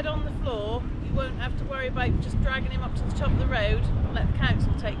he's dead on the floor, you won't have to worry about just dragging him up to the top of the road. Let the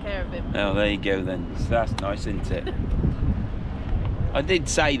council take care of him. Oh, there you go then. So that's nice, isn't it? I did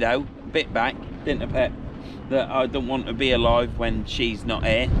say though, a bit back, didn't I, Pet, that I don't want to be alive when she's not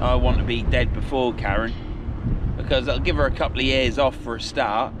here. I want to be dead before Karen, because I'll give her a couple of years off for a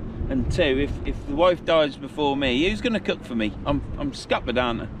start, and two, if the wife dies before me, who's going to cook for me? I'm scuppered,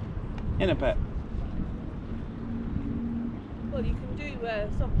 aren't I? Innit, Pet? Well, you can do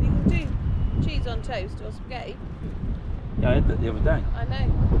something. You can do cheese on toast or spaghetti. Yeah, I had that the other day. I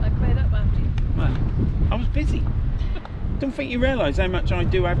know. I cleared up after you. Well, I was busy. Don't think you realise how much I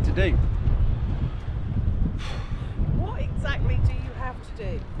do have to do. What exactly do you have to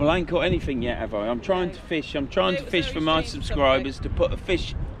do? Well, I ain't caught anything yet, have I? I'm trying to fish. I'm trying to fish for my subscribers to put a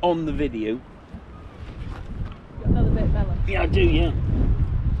fish on the video. Got another bit of melon. Yeah, I do, yeah.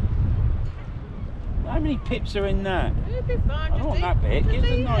 How many pips are in that? It'll be fine. I don't want that bit. Give us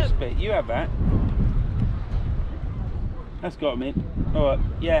a nice bit. You have that. That's got them in. All right,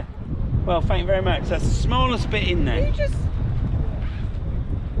 yeah. Well, thank you very much. That's the smallest bit in there. You just...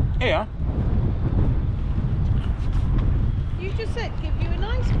 Here. You just said give you a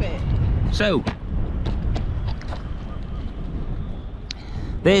nice bit. So,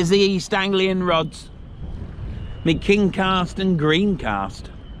 there's the East Anglian rods. Me king cast and green cast.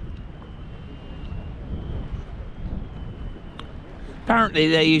 Apparently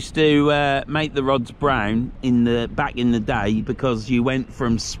they used to make the rods brown back in the day because you went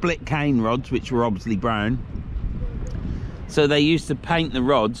from split cane rods, which were obviously brown. So they used to paint the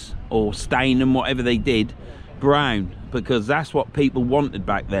rods or stain them, whatever they did, brown, because that's what people wanted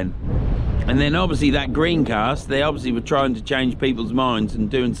back then. And then obviously that green cast, they obviously were trying to change people's minds and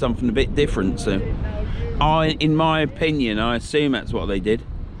doing something a bit different. So in my opinion, I assume that's what they did.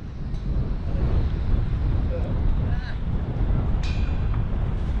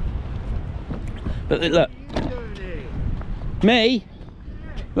 But look, me,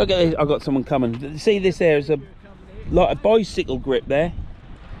 look at this. I've got someone coming. See this there is a lot of bicycle grip there.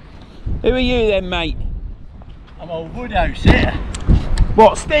 Who are you then, mate? I'm old Woodhouse here.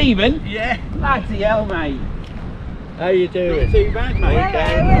 What, Stephen? Yeah. Bloody hell, mate. How you doing? Not too bad, mate.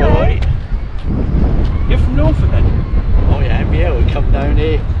 Okay, right. You're from Norfolk then? I am, yeah. We come down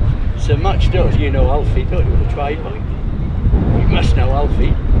here so much, don't you know Alfie, don't you, with a trade bike? You must know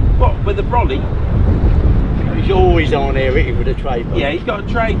Alfie. What, with a brolly? He's always on here, isn't he, with a trade bike? Yeah, he's got a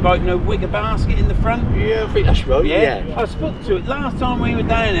trade bike and a wigger basket in the front. Yeah, I think that's right, yeah. I spoke to it last time we were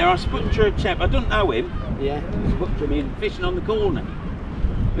down there. I spoke to a chap, I don't know him. Yeah. I spoke to him fishing on the corner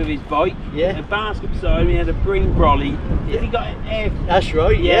with his bike. Yeah. A basket beside him, he had a green brolly. Yeah. Has he got an air? That's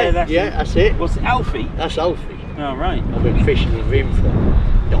right, yeah. That's it. What's it, Alfie? That's Alfie. Oh, right. I've been fishing with him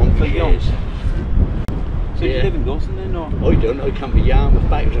for donkey years. So you live in Gorleston then, or? I don't. I come to Yarmouth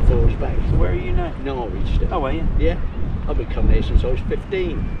backwards and forwards back. So where are you now? Norwich still. Oh, are you? Yeah. I've been coming here since I was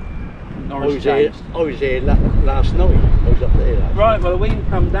 15. Norwich I was here last night. I was up there last Right, well, we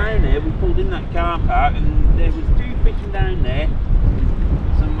come down here, we pulled in that car park and there was two fishing down there.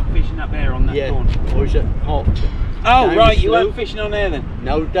 Some were fishing up there on that corner. I was at Hopton. Oh, Down right, the you weren't slope. fishing on there then?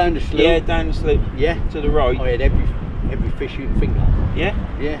 No, down the slope. Yeah, down the slope. Yeah. To the right. I had every fish you can think of. Yeah?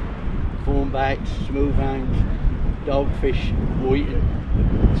 Yeah. Thornbacks, smooth hands, dogfish, whiting,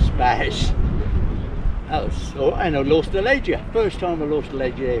 spats. And I lost a ledger. First time I lost a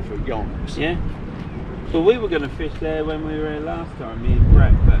ledger there for yonks. Yeah. Well, we were going to fish there when we were here last time, me and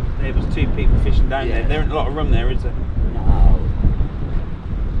Brett, but there was two people fishing down there. There ain't a lot of room there, is there? No.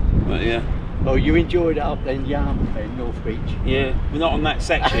 But yeah. Oh, you enjoyed it up then, Yarmouth then, North Beach? Yeah, we're not on that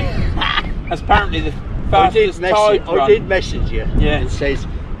section. That's apparently the fastest tide run. I did message you. Yeah. It says,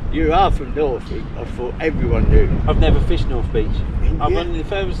 you are from Norfolk. I thought everyone knew. I've never fished North Beach. I've Yeah. only, the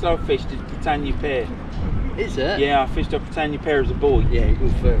furthest I've fished is Britannia Pier. Is it? Yeah, I fished up Britannia Pier as a boy. Yeah, you go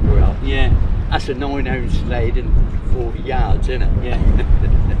further up. Yeah. That's a 9-ounce lead and 40 yards, isn't it? Yeah.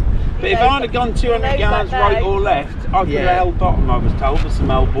 But if I'd have gone 200 yards right or left, I could have held bottom, I was told, with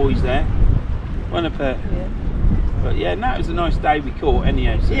some old boys there. Went up there. Yeah. But yeah, that was a nice day we caught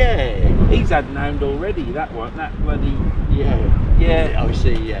anyhow. So Yeah. he's had an hound already, that one, that bloody... Yeah. Yeah. I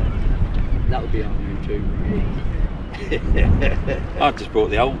see, yeah. That'll be on YouTube. I just brought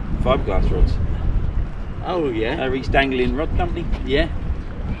the old fiberglass rods. Oh, yeah. East Anglian Rod Company. Yeah.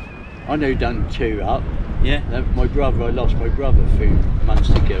 I know done 2 up. Yeah. I lost my brother a few months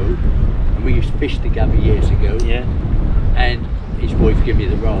ago, and we used to fish together years ago. Yeah. And his wife gave me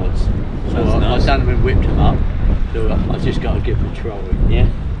the rods, so Nice. I done them and whipped them up. So I just got to give them a try. Yeah.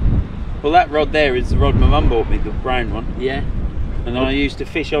 Well, that rod there is the rod my mum bought me, the brown one. Yeah. And I used to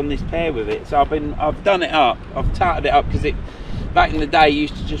fish on this pair with it. So I've done it up. I've tarted it up because it. Back in the day, you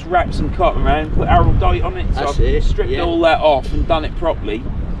used to just wrap some cotton around, put arrow dye on it. So That's I've it, stripped yeah. all that off and done it properly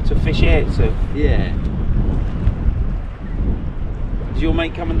to fish here. So Yeah. is your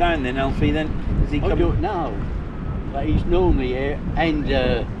mate coming down then, Alfie? Then is he I coming? don't know, but he's normally here, and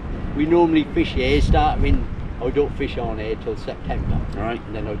we normally fish here. I don't fish on here till September. Right.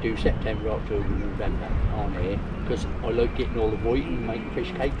 And then I do September, October, November on here because I like getting all the white and making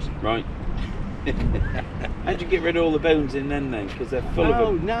fish cakes. Right. How'd you get rid of all the bones in then? Because they're full of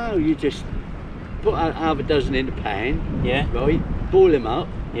them. No, you just put half a dozen in the pan. Yeah. Right. Boil them up,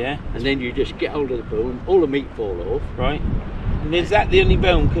 Yeah. and then you just get hold of the bone. All the meat fall off. Right. And is that the only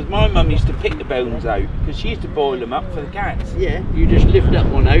bone? Because my mum used to pick the bones out because she used to boil them up for the cats. Yeah. You just lift that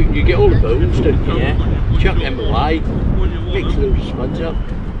one out, and you get all the bones. Don't you? Yeah. Chuck them away. Mix those spuds up.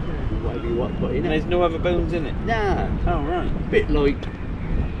 Whatever you want to put in And it. there's no other bones in it. Nah. Oh right. Bit like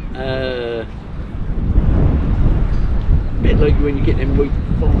bit like when you get them white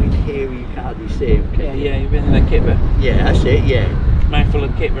fine hairy, you can't hardly see them. Yeah, yeah, you've been in the kipper. Yeah, that's it, yeah. Mouthful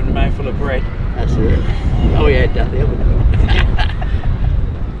of kipper and a mouthful of bread. That's it. Oh yeah, that the other night.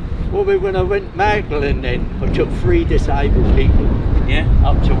 Well, when I went Magdalen then, I took 3 disabled people Yeah,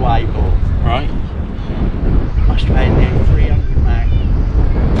 up to Whitehall. right. Must have had nearly 300 Magdalen.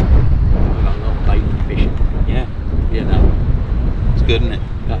 I got a lot of bait fishing, Yeah, you know. it's good, isn't it?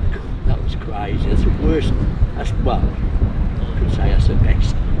 That was crazy. That's the worst. That's, well, I could say that's the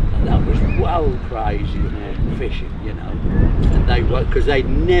best. And that was well crazy fishing, you know. And they were, because they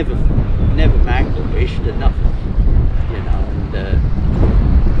never mackerel fished or nothing, you know, and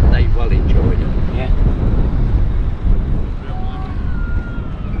they well enjoyed it. Yeah.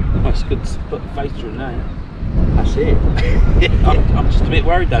 That's good to put the face through now. That's it. I'm just a bit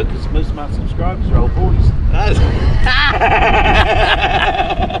worried though, because most of my subscribers are old boys. That's,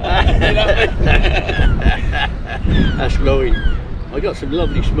 You know what I mean? that's right. I got some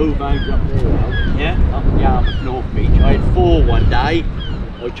lovely smooth hounds up there now. Yeah? Up in Yarmouth North Beach. I had 4 one day.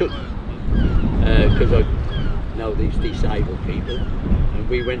 I took, because I know these disabled people, and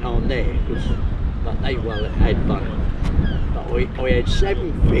we went on there because they well had fun. But I had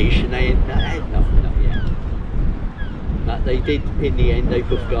 7 fish and they had nothing up yet. But they did, in the end, they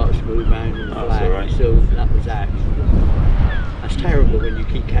both got a smooth hound and a Oh, that's flag, all right. so that was that. That's terrible when you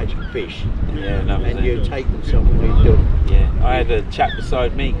keep catching fish Yeah, no, and you take them somewhere you don't. yeah. I had a chap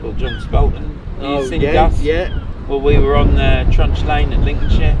beside me called John Spalton. You seen yeah, Gus? yeah, Well, we were on Trunch Lane in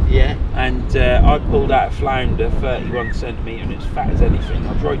Lincolnshire, yeah. and I pulled out a flounder, 31 centimetre, and it's fat as anything.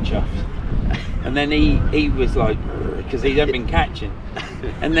 I was right chuffed. And then he was like, because he hadn't been catching,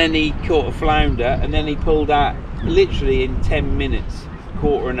 and then he caught a flounder, and then he pulled out, literally in 10 minutes,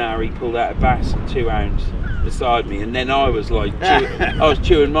 quarter an hour, he pulled out a bass and 2 hounds beside me, and then I was like, I was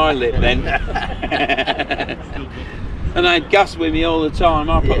chewing my lip then. And I had Gus with me all the time.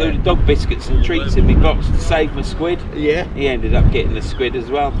 I put a load of dog biscuits and treats in my box to save my squid. Yeah. He ended up getting the squid as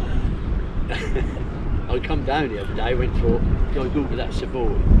well. I come down the other day, went for, go to that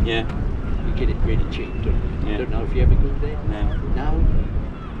Savoy. Yeah, You get it really cheap, don't you? Yeah. Don't know if you ever go there. no. No.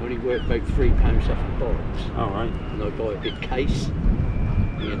 Only worth about £3 off the box. All right. And I buy a big case.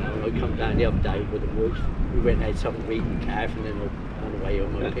 You know, I come down the other day with the wife. We went and had something to eat in the calf, and then on the way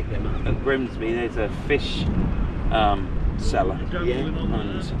home I picked them up. At Grimsby, there's a fish seller. Yeah.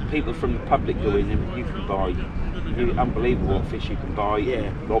 And people from the public go in and you can buy unbelievable what fish you can buy.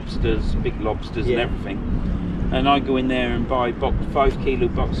 Yeah. Lobsters, big lobsters Yeah. and everything. And I go in there and buy 5 kilo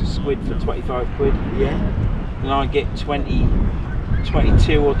box of squid for 25 quid. Yeah. And I get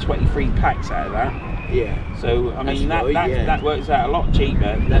 22 or 23 packs out of that. Yeah. So I mean That's right, yeah. that works out a lot cheaper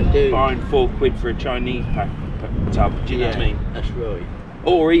That than do. buying 4 quid for a Chinese tub. Do you know what I mean? That's right.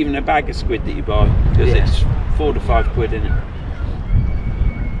 Or even a bag of squid that you buy, because Yeah. it's 4 to 5 quid in it.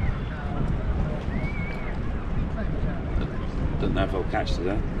 Don't know if I'll catch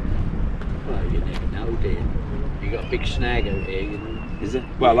today. Well, you never know, do you? You got a big snag out here, you know. Is it?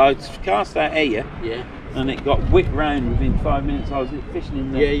 Well, I cast that here Yeah. and it got whipped round within 5 minutes. I was fishing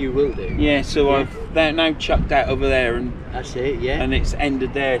in there. Yeah, you will do. Yeah, so Yeah. they're now chucked out over there and That's it, yeah. it's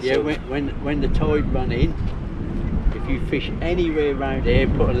ended there. Yeah, So when the tide run in, if you fish anywhere around here,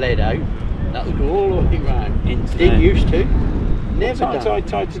 put a lead out, that'll go all the way round. Into Didn't there. used to. Never What done.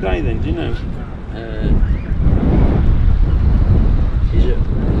 tide today then, do you know? Is it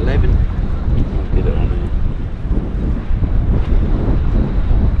 11? I'll get it on here.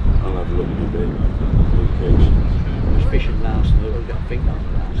 I'll have a look in a bit. Locations. I was fishing last night, I got a finger on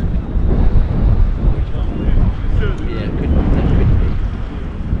last night. Yeah, that could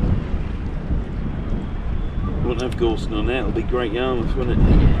be. Wouldn't have Gorleston-On there, it'll be great Yarmouth, wouldn't it?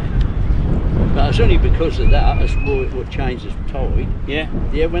 Yeah. But it's only because of that, that's what changed the tide. Yeah,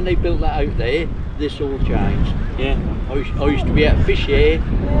 Yeah, when they built that out there, this all changed. yeah. I used to be able to fish here.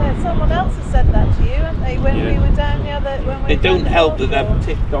 Yeah, someone else has said that to you, haven't they? When Yeah. we were down the other, when we It were down don't the help that North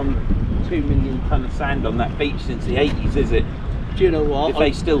they've Shore. tipped on 2 million tonne of sand on that beach since the 80s, is it? Do you know what? If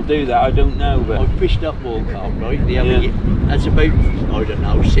they still do that, I don't know, I but fished up Walcott, right, the other Yeah. year. That's about, I don't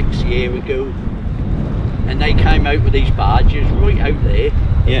know, 6 years ago. And they came out with these barges right out there,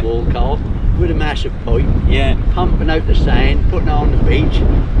 Yeah. at Walcott, with a massive pipe, yeah, pumping out the sand, putting it on the beach.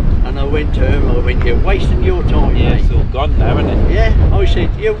 And I went to him, you're wasting your time, yeah, mate. it's all gone now, isn't it? Yeah, I said,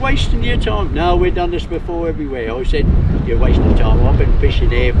 you're wasting your time. No, we've done this before everywhere. I said, you're wasting time. I've been fishing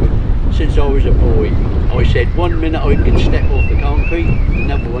here since I was a boy. I said, 1 minute I can step off the concrete,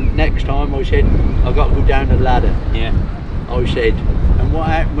 another one, next time I said, I've got to go down the ladder. Yeah, I said, And what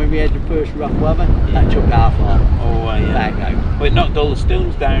happened when we had the first rough weather? That took half our back out. Well, it knocked all the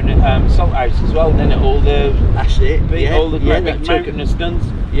stones down at Salt House as well, didn't it? All the That's it. Yeah, all the great that big took mountain of stones.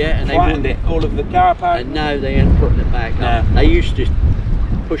 Yeah, and Flattened it, all of the car park. And now they ain't putting it back up. No. They used to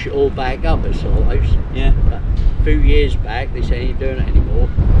push it all back up at Salt House. Yeah. But a few years back, they say they ain't doing it anymore.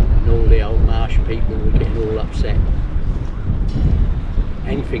 And all the old marsh people were getting all upset.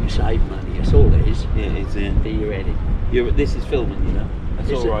 Anything to save money, that's all it is. Yeah, it is. Yeah. Do you ready? This is filming, you know. That's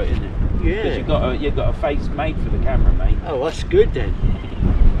Is all right, isn't it? Yeah. Because you've got a face made for the camera, mate. Oh, that's good then.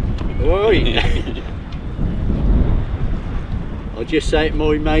 Right. I'll just say to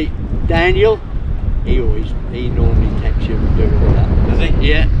my mate Daniel, he normally takes you and do all that. Does he?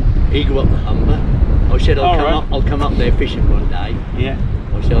 Yeah. He go up the Humber. I said I'll come up there fishing one day. Yeah.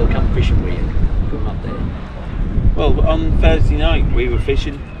 I said I'll come fishing with you. Come up there. Well, on Thursday night we were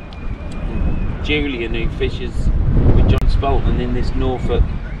fishing. Julian, who fishes with John Spalton in this Norfolk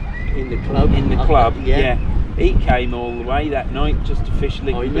In the club. in the club, Yeah. he came all the way that night just to fish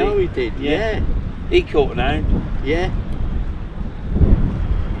Lickby. I know he did. Yeah. He caught an hound. Yeah.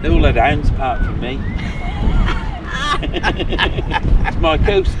 They all had hounds apart from me. It's my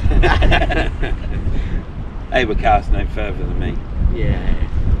coast. They were casting out further than me. Yeah.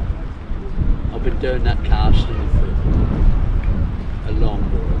 I've been doing that casting for a long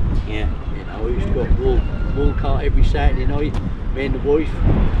while. Yeah. You know, we used to go wool cart every Saturday night. Me and the wife,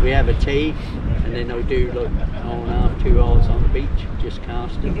 we have a tea, and then I do like an hour and a half, 2 hours on the beach, just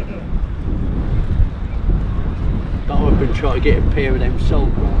casting. But I've been trying to get a pair of them salt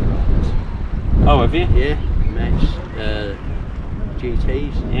rods. Oh, have you? Yeah, match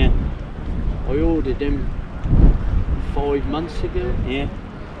GTs. Yeah. I ordered them 5 months ago. Yeah.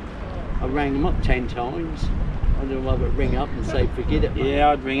 I rang them up 10 times. I don't know whether I'd ring up and say forget it. Mate. Yeah,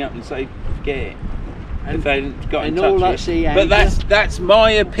 I'd ring up and say forget it. If they hadn't got in and touch all that with sea you. angler. But that's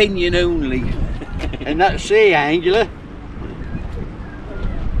my opinion only. And that sea angler,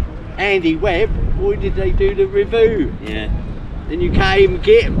 Andy Webb, why did they do the review? Yeah. And you can't even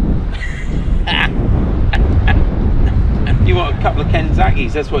get him. You want a couple of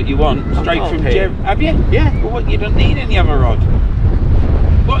Kenzakis, that's what you want. Straight from Jerry. Have you? Yeah. Well, what, you don't need any other rod.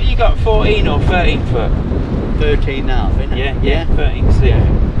 What you got, 14 or 13 foot? 13 now, isn't it? Yeah, Yeah. 13 6.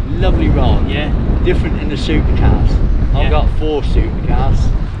 Lovely rod. Yeah. Different in the supercars. Yeah. I've got 4 supercars.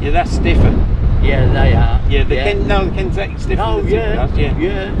 Yeah, that's stiffer. Yeah, they are. Yeah, the Kenzaki's stiffer Oh than the yeah. supercars, yeah.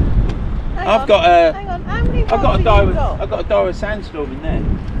 Yeah. Hang I've on, got a- Hang on, how many I've got a rods have Daiwa. you got? I've got a Daiwa Sandstorm in there.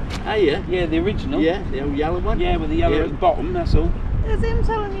 Oh yeah. Yeah, the original. Yeah, the old yellow one. Yeah, with the yellow Yeah. at the bottom. That's all. There's him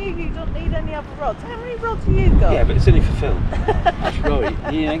telling you don't need any other rods. How many rods have you got? Yeah, but it's only for film. That's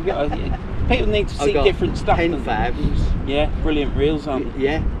right. Yeah, people need to I see got different stuff. 10 don't they? fathoms. Yeah, brilliant reels, aren't they?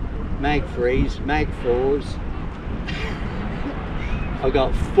 Yeah. Mag 3s, Mag 4s. I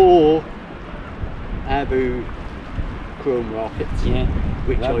got 4 Abu chrome rockets. Yeah,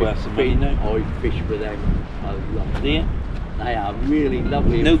 Which they're worth some money, no? I fish with them a lot. Yeah. They are really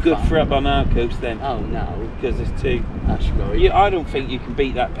lovely. No and good fun. for up on our coast then, Oh no, because it's too. that's right. Yeah, I don't think you can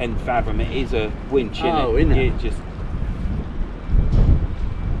beat that Pen Fathom. It is a winch, Oh, isn't it? isn't it? Yeah, just.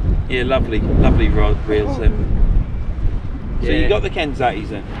 Yeah, lovely reels then. So Yeah. you got the Kenzakis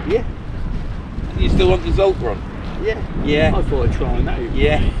then? Yeah, You still want the Zoltron? yeah. Yeah. I thought I'd try them out.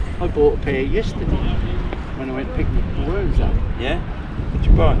 Yeah. I bought a pair yesterday when I went to pick the worms up Yeah. What'd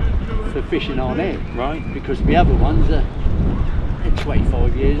you buy? for fishing on air. Right. Because the other ones are they're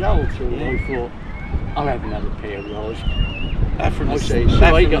 25 years old, so Yeah. I thought I'll have another pair of rods. They're from I the, see. they're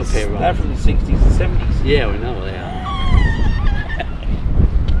So I from got the- a pair of they're from the 60s and 70s. Yeah, I know they are.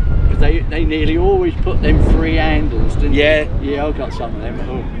 Because they nearly always put them 3 handles, didn't Yeah. they? Yeah, I've got some of them at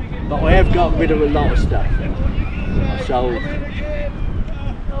home. But I have got rid of a lot of stuff. I sold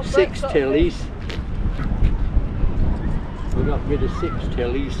Oh, 6 Brett's got tillies. I got rid of 6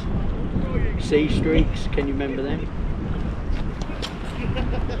 tillies. Sea streaks, can you remember them?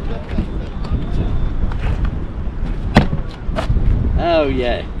 Oh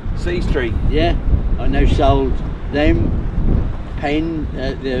yeah. C Street. Yeah, I know sold them, pen,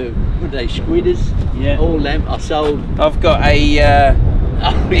 what are they, squidders? Yeah. All them, I sold. I've got a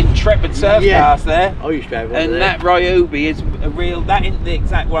Intrepid surf Yeah. cast there. I used to have one of And them. that Ryobi is a real, that isn't the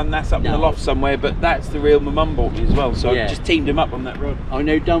exact one, that's up in the No. loft somewhere, but that's the real my mum bought me as well, so Yeah. I've just teamed him up on that rod. I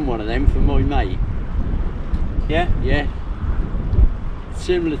know done one of them for my mate. Yeah? Yeah.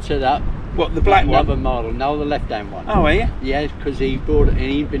 Similar to that. What, the black Another one? model, no, the left hand one. Oh, are you? Yeah, because he bought it and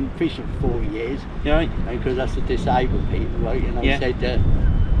he'd been fishing for 4 years. Yeah, right. And because that's the disabled people, right? And I Yeah. said,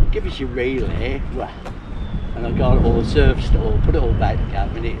 give us your reel here. Well, and I got it all serviced, all put it all back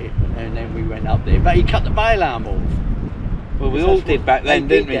together, and then we went up there. But he cut the bail arm off. Well, we all did back then,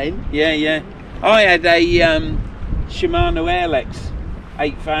 didn't we? Then. Yeah, yeah. I had a Shimano Airlex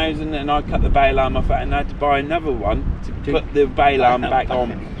 8000 and I cut the bail arm off it and I had to buy another one to put the bail arm back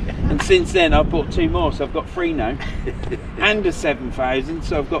on. And since then I've bought 2 more, so I've got 3 now. And a 7000,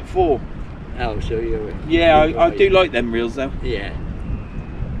 so I've got 4. Oh, so you're... Yeah, I do like them reels though. Yeah.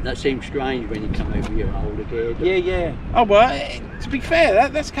 That seems strange when you come over your older gear. Yeah, yeah. Oh, well, to be fair,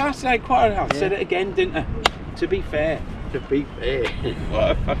 that's casted out quite a lot. I said it again, didn't I? To be fair. To be fair.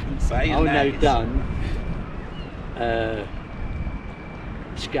 What a fucking saying I've that now is. done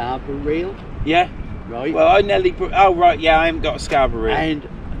Scarborough reel, Yeah. right? Well, I nearly... Oh, right, yeah, I haven't got a Scarborough reel. And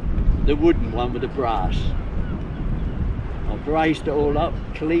the wooden one with the brass. I braced it all up,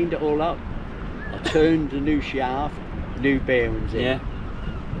 cleaned it all up. I turned the new shaft, new bearings in. Yeah.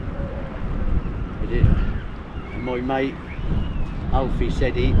 And my mate Alfie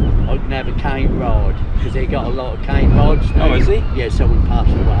said I can have a cane rod because he got a lot of cane rods now. Oh, is he? Yeah, someone passed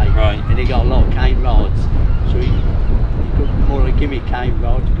away. Right. And he got a lot of cane rods. So he got more like, give me a cane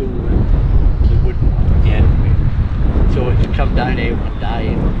rod to go with the wooden one. Yeah. So I just come down here one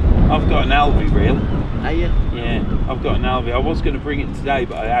day and... I've got an Alvey reel. Are you? Yeah, I've got an Alvey. I was going to bring it today,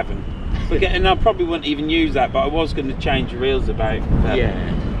 but I haven't. And I probably wouldn't even use that, but I was going to change the reels about. Yeah.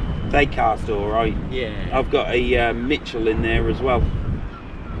 They cast all right. Yeah. I've got a Mitchell in there as well.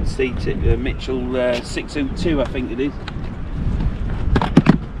 Mitchell 602, I think it is.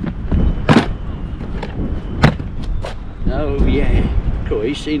 Oh yeah. Cool.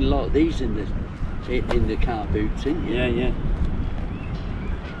 You've seen a lot of these in the car boots, haven't you? Yeah, yeah.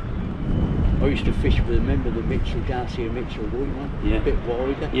 I used to fish with, remember the Mitchell Garcia Mitchell white one? Yeah. A bit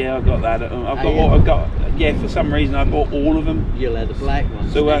wider. Yeah, I got that. Yeah, for some reason I bought all of them. You'll have the black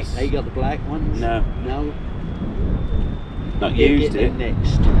ones. So They got the black ones? No. No. Not You'll used get it. them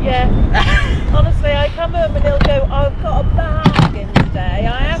next. Yeah. Honestly, I come home and he'll go, I've got a bargain today.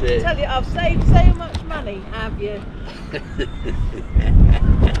 I have to tell you, I've saved so much money. Have you?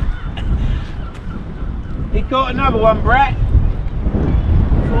 He caught another one, Brett.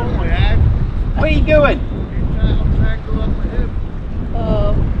 Thought we had. Where are you going? I'm tangled up with him.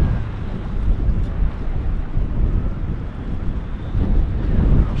 Oh.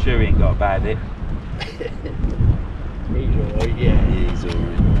 I'm sure he ain't got a bad hit. He's alright, yeah. He's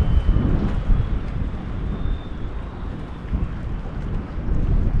alright.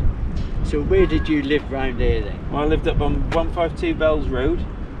 So where did you live round there then? Well, I lived up on 152 Bells Road,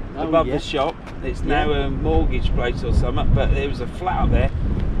 above yeah. the shop. It's now a mortgage place or something, but there was a flat up there.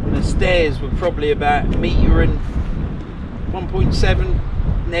 And the stairs were probably about a metre and 1.7,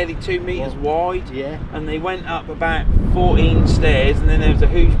 nearly 2 metres wide. Yeah. And they went up about 14 stairs, and then there was a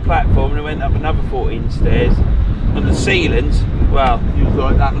huge platform, and they went up another 14 stairs. And the ceilings, well, you was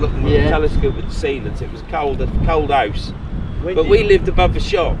like that looking with a telescope at the ceilings. It was a cold house. But we lived above the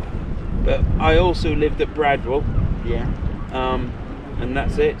shop. But I also lived at Bradwell. Yeah. And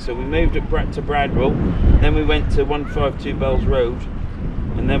that's it. So we moved to Bradwell, then we went to 152 Bells Road,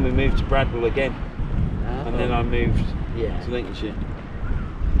 and then we moved to Bradwell again. And then I moved to Lincolnshire.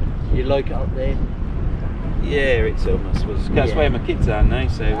 You like it up there? Yeah, it's almost was. That's where my kids are now.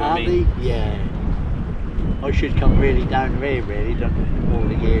 So I mean, yeah. I should come really down there. Really, all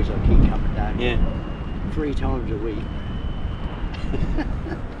the years I keep coming down. Yeah. 3 times a week.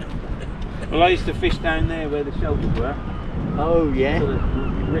 Well, I used to fish down there where the shelters were. Oh yeah. So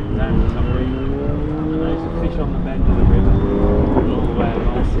ripped down for some reason. And I used to fish on the bend of the river all the way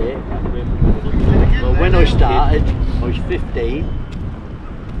along. That's it. That river. Well, when I started, I was 15,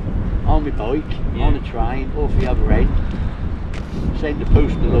 on my bike, on a train, off the other end, send the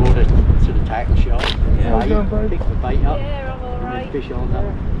postal order to the tackle shop, pick the bait up, Yeah, I'm and alright. then fish on that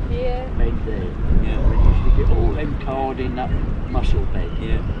Yeah. bed there. Yeah. I used to get all them cod in that mussel bed.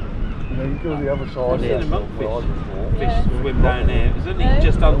 Yeah. And then you go the other I've side. seen a monkfish Yeah. swim down there. It was only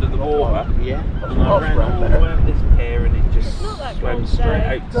just under the water. Yeah. And I ran all the way up this pier and it just Not that swam cold straight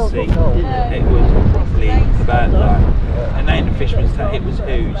today. out to sea. No. It was properly about that. Yeah. And then the fisherman's tank, it was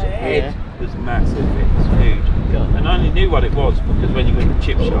huge. The head was massive, it was huge. God. And I only knew what it was because when you went to the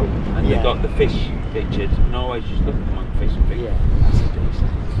chip shop and they Yeah. got the fish pictured, and I always just looked at the monkfish and think, Yeah. that's a decent.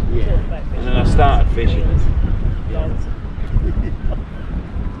 Yeah. And then I started fishing.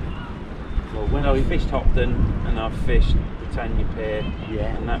 Well, when I fished Hopton and I fished the Tanya Pier,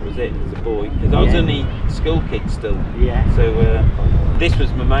 Yeah. and that was it as a boy, because I was Yeah. only school kid still. Yeah. So this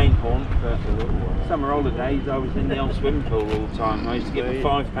was my main haunt. But summer holidays, I was in the old swimming pool all the time. I used to get a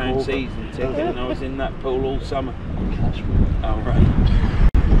 £5 season ticket, and I was in that pool all summer. Oh right.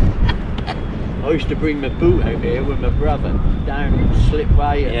 I used to bring my boot out here with my brother down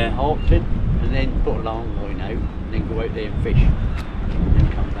Slipway at Yeah. Hopton and then put a long line out and then go out there and fish, and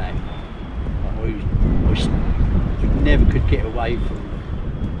then come back. I never could get away from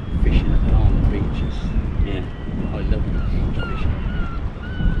fishing on the beaches. Yeah. I love fishing.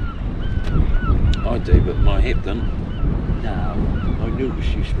 I do, but my hip doesn't. No, I noticed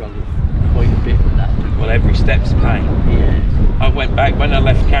you struggle quite a bit with that. Well, every step's pain. Yeah. I went back when I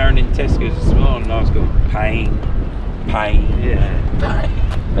left Karen in Tesco's this morning. I was going pain. Yeah.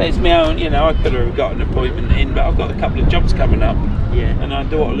 But it's my own, you know. I could have got an appointment in, but I've got a couple of jobs coming up, Yeah. and I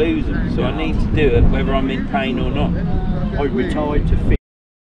don't want to lose them. So I need to do it, whether I'm in pain or not. I retired to fish,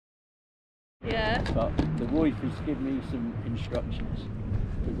 Yeah. but the wife has given me some instructions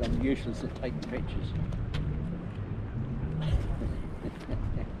because I'm useless at taking pictures.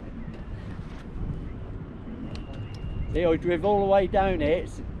 See, I drove all the way down here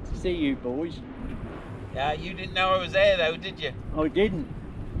to see you boys. Yeah, you didn't know I was there though, did you? I didn't.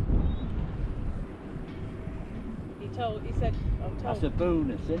 He said, I've That's a told.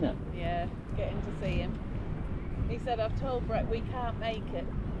 bonus, isn't it? Yeah, getting to see him. He said, I've told Brett we can't make it.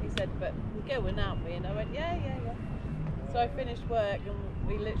 He said, but we're going, aren't we? And I went, yeah. So I finished work and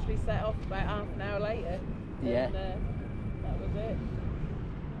we literally set off about half an hour later. Yeah. And that was it.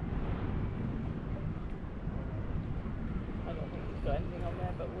 I don't think he's got anything on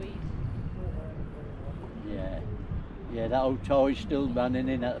there but weed. Yeah. Yeah, that old toy's still running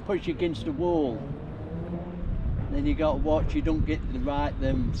in it. Push you against the wall. Then you got to watch you don't get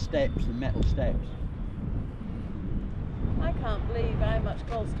the steps, the metal steps. I can't believe how much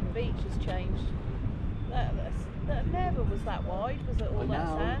Gorleston Beach has changed. That never was that wide, was it? All that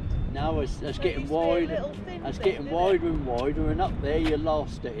sand? Now it's That getting used to be a wider. little thin It's thing, getting didn't wider it? and wider, and up there you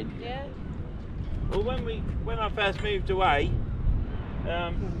lost it. Yeah. Well, when I first moved away,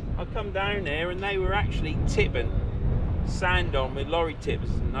 I come down there and they were actually tipping sand on with lorry tips,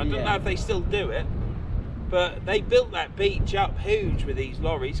 and I don't know if they still do it, but they built that beach up huge with these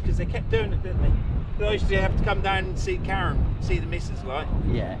lorries because they kept doing it, didn't they? So I used to have to come down and see Karen, see the missus, like.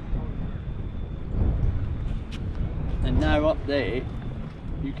 Yeah. And now up there,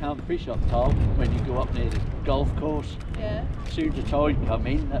 you can't fish up top when you go up near the golf course. Yeah. As soon as the tide come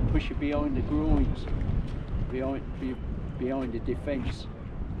in, that push you behind the groins, behind the defence.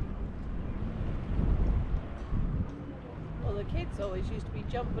 Well, the kids always used to be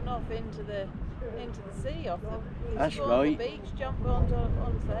jumping off into the sea off them. That's go on right. the beach, jump onto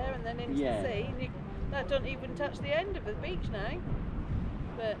there, and then into Yeah. the sea. And that don't even touch the end of the beach now.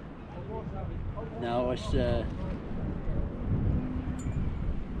 But Now it's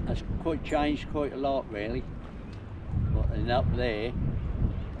quite changed quite a lot, really. But and up there,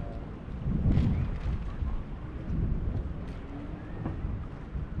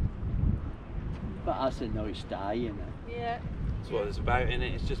 but that's a nice day, isn't it? yeah, That's what it's about,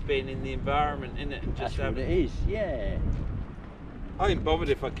 innit? It's just being in the environment, innit? And That's just what having. it is. Yeah. I ain't bothered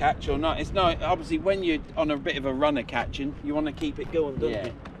if I catch or not. It's not obviously when you're on a bit of a runner catching, you want to keep it going, don't Yeah.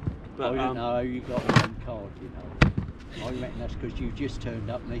 you? I But don't know how you got one card, you know. I reckon that's because you just turned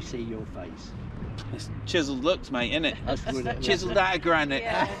up and they see your face. it's chiseled looks, mate, innit? That's what it Chiseled out of granite.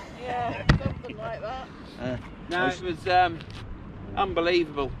 yeah, something like that. No, it was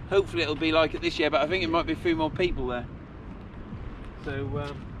unbelievable. Hopefully it'll be like it this year, but I think it might be a few more people there.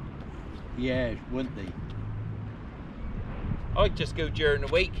 So Yeah, wouldn't they? I'd just go during the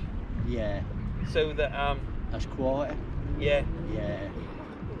week Yeah. so that That's quieter. yeah. Yeah.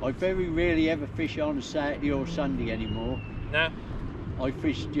 I very rarely ever fish on a Saturday or Sunday anymore. No. I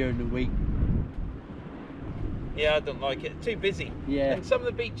fish during the week. Yeah, I don't like it. Too busy. Yeah. And some of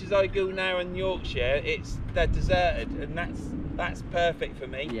the beaches I go now in Yorkshire, they're deserted, and that's perfect for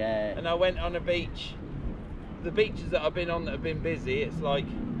me. Yeah. And I went on a beach. The beaches that I've been on that have been busy, it's like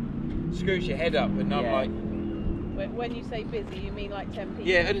screws your head up, and I'm Yeah. like, When you say busy, you mean like 10 people?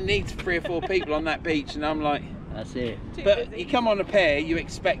 yeah, I only need 3 or 4 people on that beach, and I'm like, That's it. Too but busy. you come on a pair, you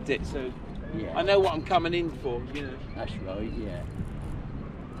expect it, so Yeah. I know what I'm coming in for, you know. That's right, yeah.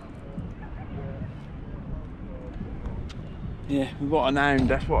 Yeah, we want an hound,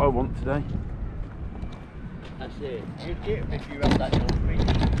 that's what I want today. That's it. You'd get him if you had that little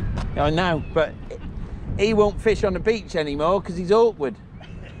fish. I know, but he won't fish on the beach anymore because he's awkward.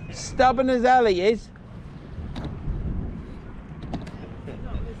 Stubborn as hell he is.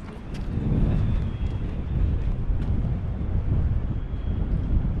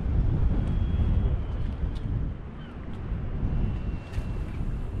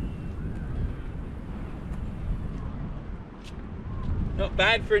 Not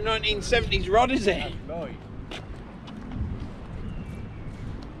bad for a 1970s rod, is it? That's right.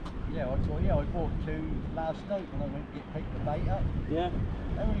 Yeah, I bought 2 last night when I went to pick the bait up. Yeah.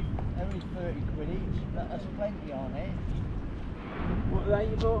 How Only 30 quid each, but that's plenty on it. What are they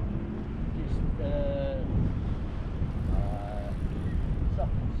you bought? Just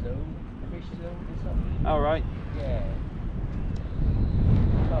something sold, fish sold or something. All right. Yeah.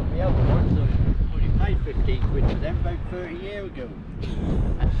 Well, the other ones I only paid 15 quid for them about 30 years ago.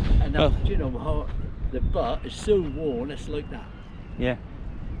 And Oh. do you know what? The butt is so worn, it's like that. Yeah.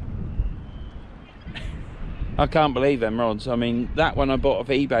 I can't believe them rods. I mean, that one I bought off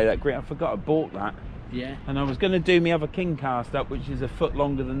eBay, that green, I forgot I bought that. Yeah. And I was going to do my other king cast up, which is a foot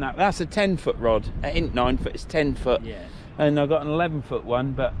longer than that. That's a 10-foot rod. It ain't 9 foot, it's 10 foot. Yeah. And I got an 11-foot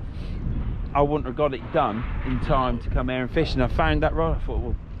one, but I wouldn't have got it done in time to come here and fish. And I found that rod. I thought,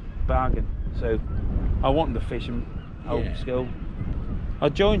 well, bargain. So I wanted to fish them old school. I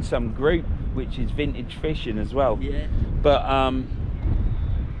joined some group which is vintage fishing as well. Yeah. But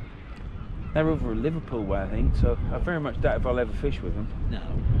they're over in Liverpool way, I think. So I very much doubt if I'll ever fish with them. No.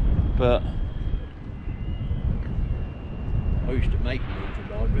 But I used to make loads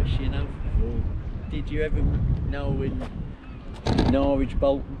of Irish, you know. Before. Did you ever know in Norwich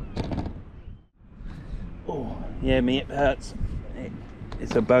Bolton? oh, yeah, me, it hurts.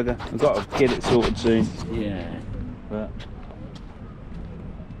 It's a bugger. I've got to get it sorted soon. Yeah. But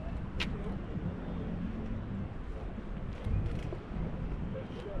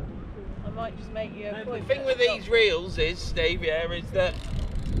I might just make you a the point. thing with these reels is, Steve, yeah, is that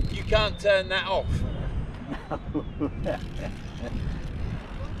you can't turn that off.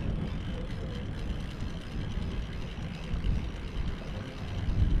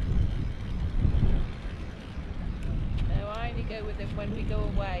 No, I only go with him when we go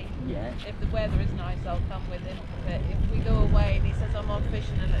away. Yeah. If the weather is nice, I'll come with him. But if we go away and he says I'm on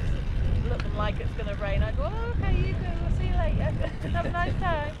fishing and it's looking like it's going to rain, I go, oh, okay, you go. I'll see you later. Have a nice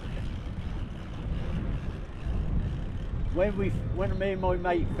time. When me and my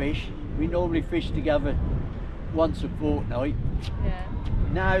mate fish, we normally fish together once a fortnight. Yeah.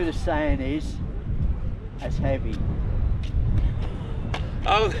 Now the saying is, that's heavy.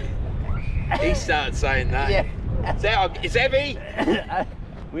 Oh, he started saying that. Yeah. It's heavy.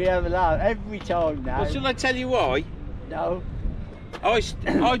 We have a laugh every time now. Well, shall I tell you why? No. I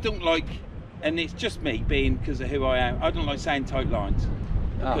don't like, and it's just me being because of who I am, I don't like saying tight lines.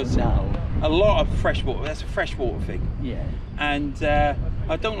 Because no. a lot of freshwater, that's a freshwater thing. Yeah. And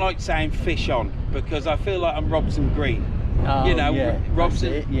I don't like saying fish on because I feel like I'm Robson Green. Oh, You know, yeah,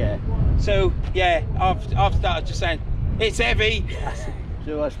 Robson. that's it, yeah. So, yeah, I've started just saying, it's heavy.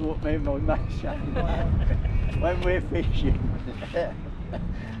 So that's what me and my mate say when we're fishing.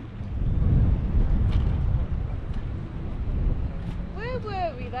 Where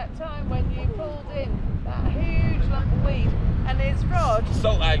were we that time when you pulled in that huge lump of weed and his rod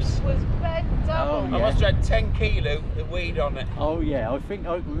Salthouse. was bent double? Oh, I yeah. must have had 10 kilo of weed on it. Oh yeah, I think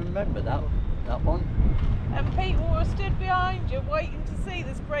I can remember that one. And people were stood behind you waiting to see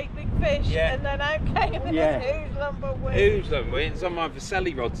this great big fish, Yeah. and then out came Yeah. this huge lump of weed. Who's them? It's on my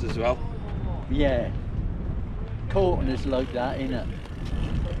Vaselli rods as well. Yeah. Corton is like that, innit?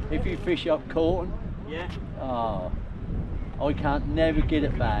 If you fish up Corton, Yeah. oh, I can't never get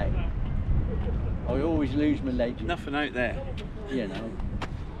it back. I always lose my leg. Nothing out there. You know,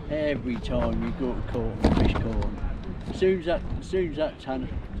 every time you go to Corton, fish Corton. As soon as that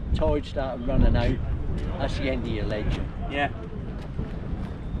tide started running out, that's the end of your ledger. Yeah.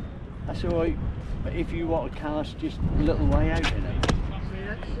 That's all right. But if you want to cast just a little way out in it,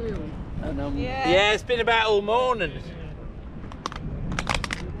 and Yeah. Yeah, it's been about all morning.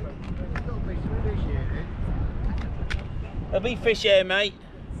 There'll be fish here, mate.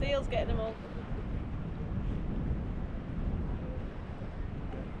 Seal's getting them all.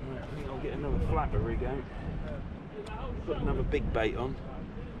 Right, I think I'll get another flapper rig out. Put another big bait on.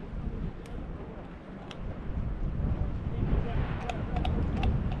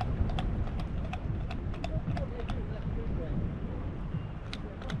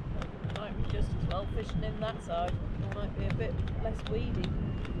 Might be just as well fishing in that side. It might be a bit less weedy.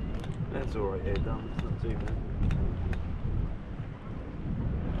 That's all right here, Dan. It's not too bad.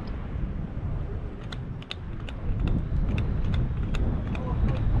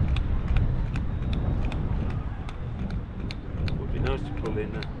 Would be nice to pull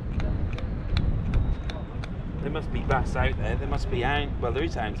in there. There must be bass out there. There must be hound. Well, there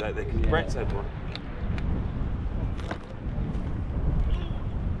is hounds out there because Yeah. Brett's had one.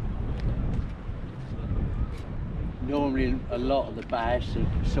 normally a lot of the bass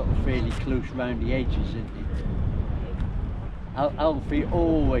are sort of fairly close round the edges, isn't it? Alfie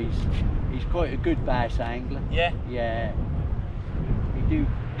always, he's quite a good bass angler. Yeah. Yeah. He do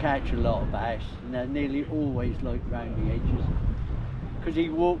catch a lot of bass, and they're nearly always like round the edges. Because he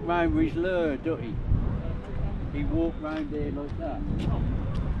walked round with his lure, don't he? He walked round there like that.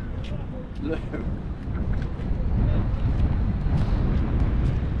 Lure.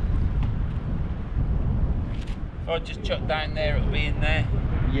 If I just chuck down there, it'll be in there.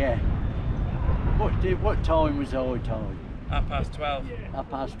 Yeah. What time was high tide? 12:30.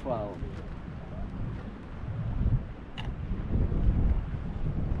 12:30. Well,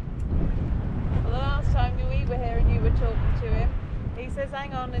 the last time we were here and you were talking to him, he says,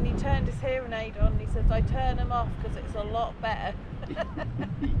 hang on, and he turned his hearing aid on. He says, I turn them off because it's a lot better.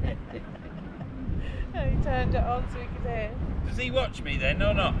 And he turned it on so he could hear. Does he watch me then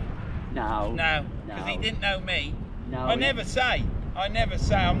or not? No. No, because he didn't know me. No. I never say. I'm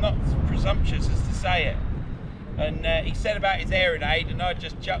not presumptuous as to say it. And he said about his hearing aid, and I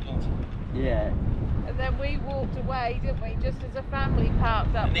just chuckled. Yeah. And then we walked away, didn't we? Just as a family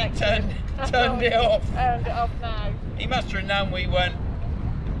parked up And he next turned it off. Turned it off now. He must have known we weren't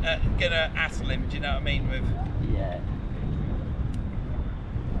gonna hassle him. Do you know what I mean? With Yeah.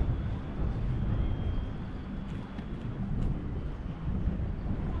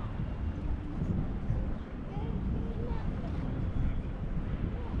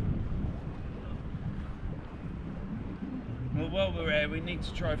 well, while we're here, we need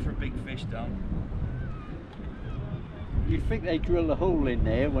to try for a big fish, Don. You'd think they'd drill a hole in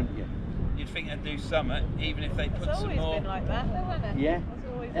there, wouldn't you? You'd think they'd do something, even if they put It's some always more. been like that, though, hasn't it? Yeah. It's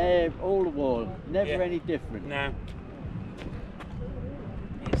always been. All the while. Never Yeah. any different. No.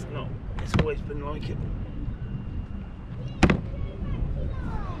 It's not. It's always been like it.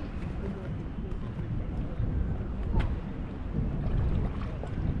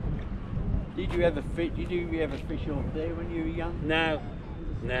 Did you ever fish off there when you were young? No,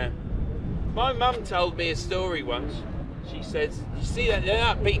 no. My mum told me a story once. She says, you see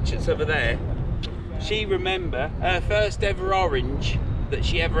that beach that's over there? She remember her first ever orange that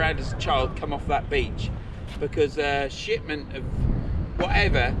she ever had as a child come off that beach, because a shipment of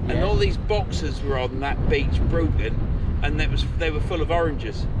whatever, and Yeah. all these boxes were on that beach broken, and they were full of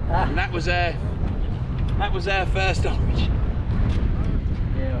oranges. Ah. And that was her first orange.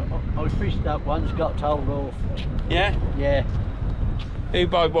 Yeah, I fished that once, got told off. Yeah? Yeah, Who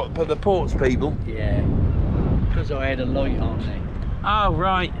by what? By the ports people? yeah. Because I had a light on there. Oh,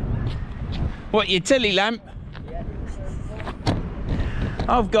 right. What, your tilly lamp? Yeah.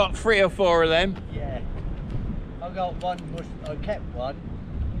 I've got 3 or 4 of them. Yeah. I got one, I kept one,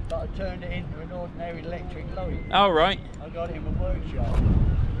 but I turned it into an ordinary electric light. All right. I got it in my workshop.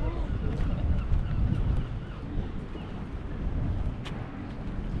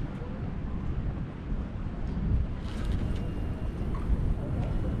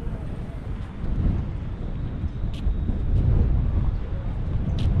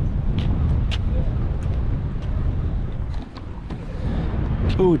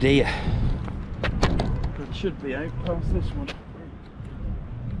 Oh dear. It should be out past this one.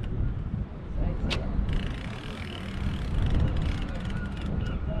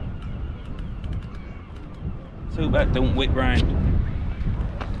 Let's hope that don't whip round.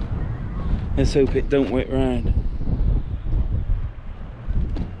 Let's hope it don't whip round.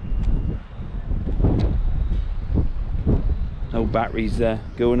 No batteries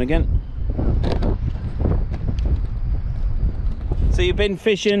going again. So you've been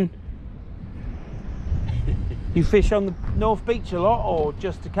fishing, you fish on the North Beach a lot or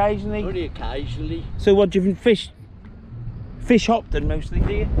just occasionally? Only occasionally. So what do you fish? Fish Hopton mostly,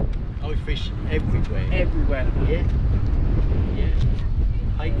 do you? I fish everywhere. Everywhere. Yeah. Yeah.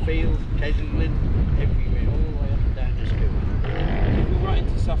 Hakefield, Kesselman, everywhere, all the way up and down the school. You go right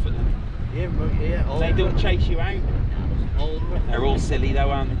into Suffolk then? Yeah, right, yeah. All They don't chase you out? all the way. They're all silly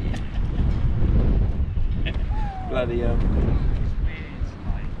though, aren't they? Bloody hell.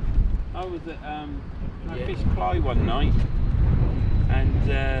 I was at I Yeah. fished Cly one night, and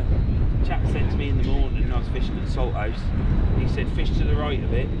chap said to me in the morning, I was fishing at the Salt House, he said fish to the right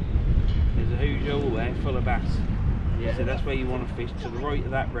of it, there's a huge hole there full of bass. He Yeah. said that's where you want to fish, to the right of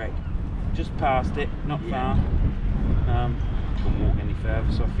that wreck. Just past it, not Yeah. far. Couldn't walk any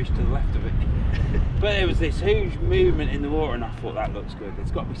further, so I fished to the left of it. But there was this huge movement in the water, and I thought that looks good,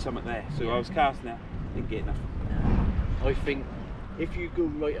 there's got to be something there. So I was casting out, didn't get enough. I think if you go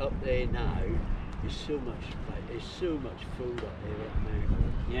right up there now, there's so much food up there at the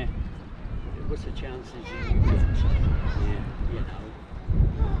mountain. Yeah, What's the chances of you getting something? yeah. You know.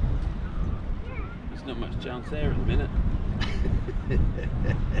 There's not much chance there at the minute.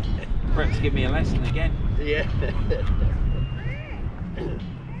 Perhaps give me a lesson again. Yeah.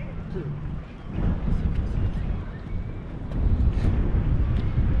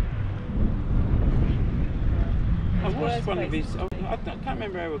 I watched one of his. I can't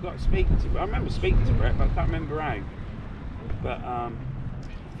remember how I got speaking to. I remember speaking to Brett, but I can't remember how. But I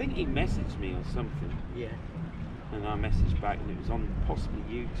think he messaged me or something. Yeah. And I messaged back, and it was on possibly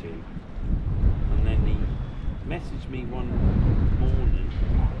YouTube. And then he messaged me one morning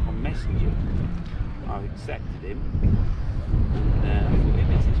on Messenger. I accepted him, and I thought, hey,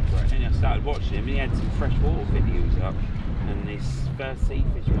 this is Brett. And I started watching him, and he had some freshwater videos up, and this first sea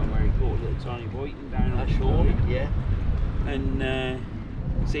fish one where he caught a little tiny whiting down on the shore. Yeah. And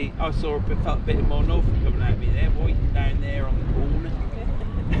see, I saw felt a bit more Norfolk coming at me there, whiting down there on the corner.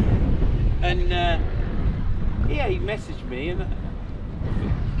 And yeah, he messaged me, and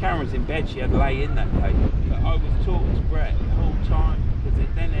Karen was in bed, she had lay in that day. But I was talking to Brett the whole time, because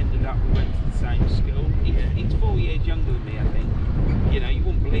it then ended up we went to the same school. He's 4 years younger than me, I think. You know, you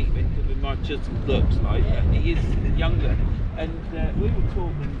wouldn't believe it, because my just looks like, but he is younger. And we were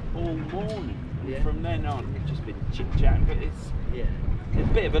talking all morning. Yeah. From then on, it's just been chit-chatting, but it's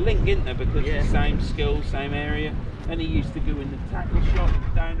a bit of a link, isn't there? Because it's the same school, same area. And he used to go in the tackle shop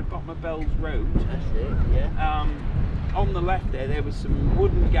down the bottom of Bell's Road. That's it, yeah. On the left there was some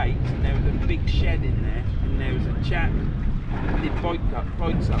wooden gates, and there was a big shed in there, and there was a chap that did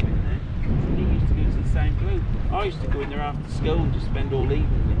bikes up in there. And he used to go to the same blue. I used to go in there after school and just spend all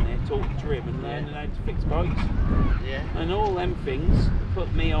evening in there talking to him and learning how to fix bikes. Yeah. And all them things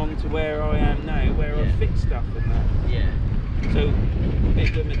put me on to where I am now, where I fix stuff and that. Yeah. So, a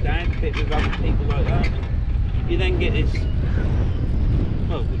bit with my dad, a bit with other people like that. And you then get this,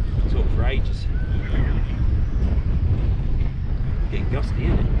 well, we can talk for ages. Getting gusty,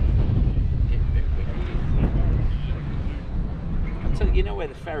 isn't it? So you know where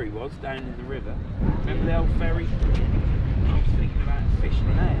the ferry was, down in the river? Remember the old ferry? I was thinking about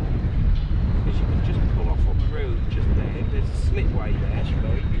fishing there. Because you can just pull off on the road just there. There's a slipway there. That's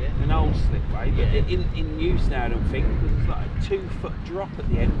right, yeah. An old slipway, but in use now I don't think, because there's like a 2-foot drop at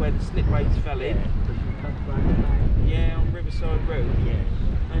the end where the slipways fell in. Yeah, on Riverside Road. Yeah.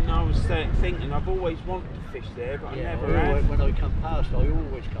 And I was thinking, I've always wanted to fish there, but I never have. When I come past, I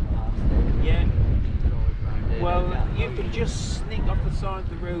always come past there. Yeah. There, Well, you can just sneak off the side of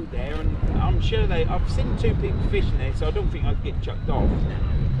the road there, and I'm sure I've seen 2 people fishing there, so I don't think I'd get chucked off.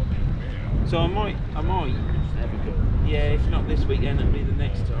 So I might. Have a go. Yeah, if not this weekend, it'll be the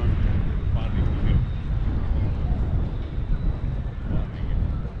next time.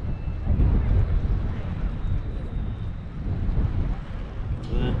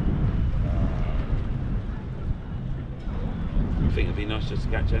 I think it'd be nice just to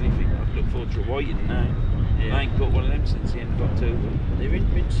catch anything. I'd look forward to a whiting now. Yeah. I ain't caught one of them since the end got 2. There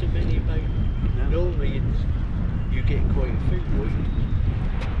ain't been so many about. No. Normally you get quite a few whiting,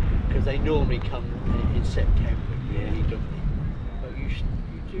 because they normally come in September, really, don't they? But you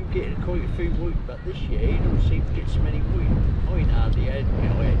do get quite a few whiting, but this year you don't seem to get so many whiting. I ain't hardly had,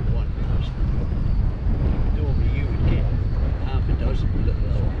 I had one last night. Normally you would get half a dozen little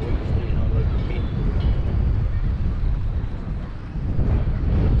old whiting, you know, like a mint.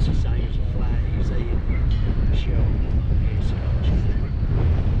 It's the same as a flatties, they show.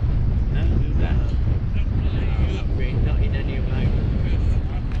 No, do that. Not in any amount.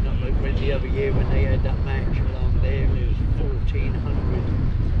 Not like when the other year when they had that match along there, and there was 1,400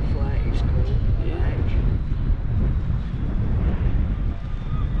 flatties caught. Match.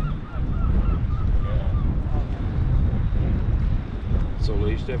 That's all I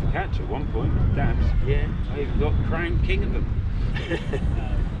used to ever catch at one point. Dabs. Yeah. I even got crowned king of them.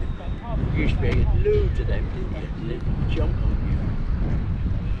 Used to be loads of them, didn't you? They'd jump on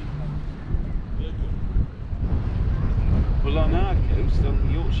Well, on our coast, on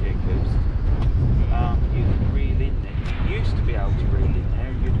the Yorkshire coast, you could reel in there. You used to be able to reel in there,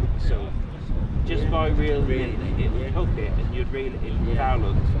 and you'd so just by reeling in, it would hook it, and you'd reel it in foul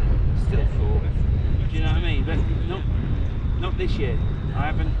hooks. Still thought, do you know what I mean? But not this year. I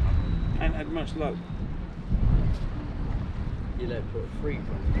haven't had much luck. you. You'll have to put a free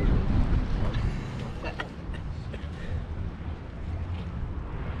one.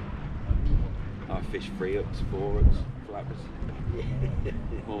 I fish 3 hooks, 4 hooks, flappers.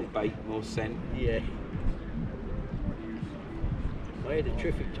 More bait, more scent. Yeah. I had a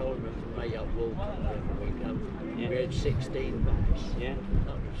terrific time with my mate up Walker the other week. Yeah. We had 16 bass. Yeah.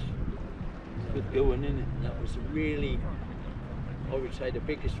 That was Good going, isn't it? That was really, I would say the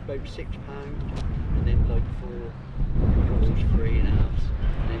biggest about £6, and then like 4 was 3.5,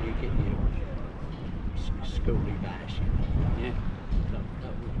 and then you get your schooly bass, you know. Yeah. That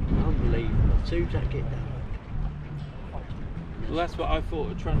was unbelievable. As soon as I get that. Well, that's what I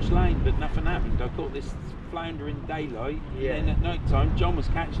thought of Trunch Lane, but nothing happened. I caught this flounder in daylight, Yeah. and then at night time, John was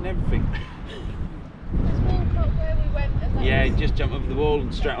catching everything. Small not where we went and that Yeah, was... just jump over the wall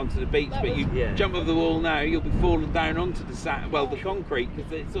and straight onto the beach. That But was- you Yeah. jump over the wall now, you'll be falling down onto the sand, well, the concrete,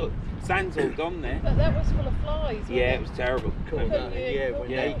 because it's sort of, sand's all gone there. But that was full of flies, wasn't Yeah, it was terrible. Cool, Couldn't that, you- yeah, when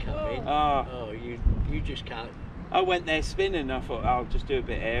Yeah. they come in. Ah. Oh, you just can't. I went there spinning. I thought I'll just do a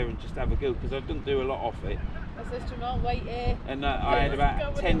bit of air and just have a go because I didn't do a lot off it. I said to him, I'll wait here. And I had about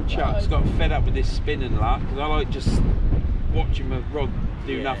Go with 10 the chucks. flow. Got fed up with this spinning lot because I like just watching my rod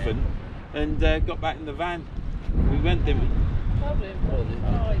do Yeah. nothing. And got back in the van. We went, didn't we? Probably Well,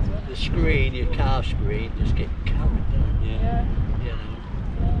 flies, wasn't the it? screen, your car screen, just get covered down. Yeah. You know.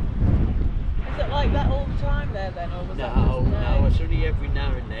 yeah. Is it like that all the time there then, or was that No, just no, it's only every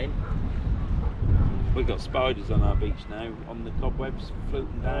now and then. We've got spiders on our beach now, on the cobwebs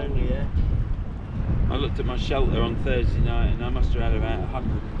floating down. Oh, yeah. I looked at my shelter on Thursday night and I must have had about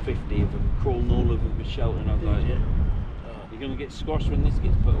 150 of them crawling all over my shelter, and I was like, Yeah. you're going to get squashed when this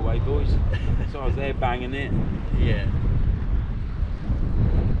gets put away, boys. So I was there banging it. Yeah.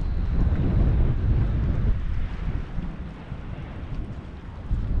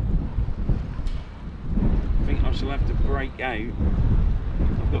 I think I shall have to break out.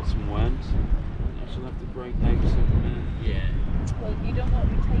 I've got some worms. I shall have to break out some. Yeah. Well, you don't want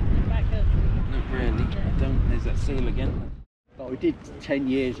to be taking it back up. Not really. I don't. There's that seal again. I did 10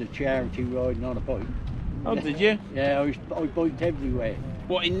 years of charity riding on a bike. Oh, did you? Yeah, I biked everywhere.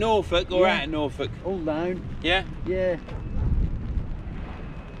 What, in Norfolk or Yeah. out of Norfolk? All down. Yeah. Yeah.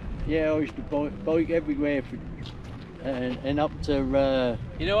 Yeah, I used to bike everywhere and up to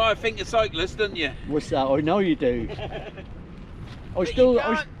You know, I think a cyclist, don't you? what's that? I know you do. But still- you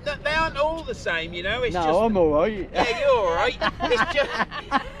I can't, they aren't all the same, you know. It's No, just. I'm all right. Yeah, you're all right.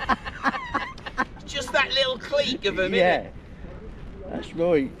 It's just that little clique of them, Yeah, innit? that's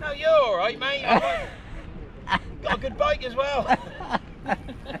right. No, you're all right, mate. Got a good bike as well.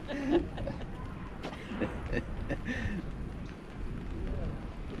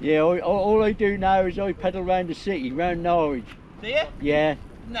 Yeah, all I do now is I pedal around the city, round Norwich. Do you? Yeah,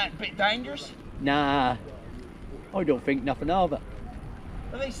 Isn't that a bit dangerous? nah, I don't think nothing of it.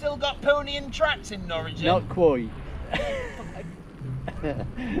 Have they still got pony and tracks in Norwich? then? Not quite.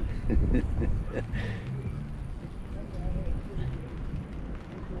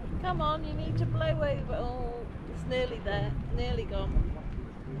 Come on, you need to blow over. Oh, it's nearly there, nearly gone.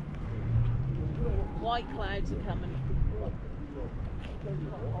 White clouds are coming.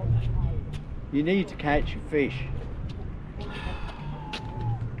 You need to catch a fish.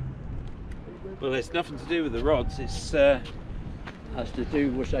 Well, it's nothing to do with the rods. It's Has to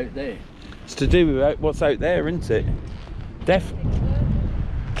do what's out there. it's to do with what's out there, isn't it?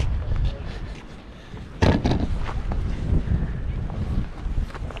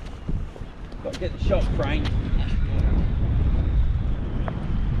 Got to get the shot framed.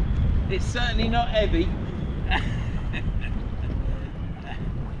 It's certainly not heavy.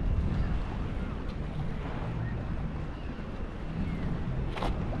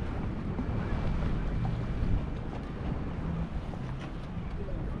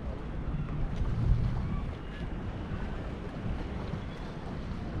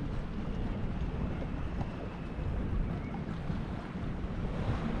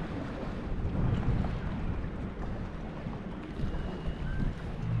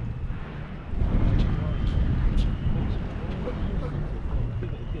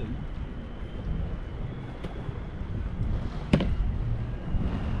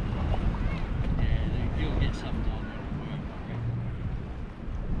 Yeah, you'll get something on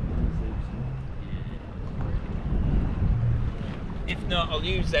If not, I'll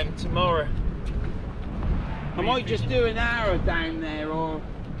use them tomorrow. I might just do an hour down there, or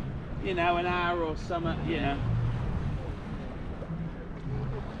you know, an hour or something, you know.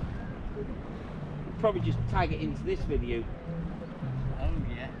 I'll probably just tag it into this video. Oh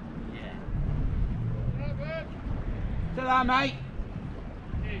yeah, yeah. Ta-da, mate.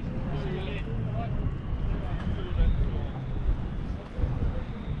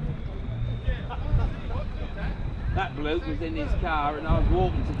 That bloke was in his car and I was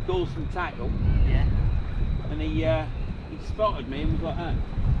walking to Gorleston tackle, Yeah. and he spotted me and was like, oh.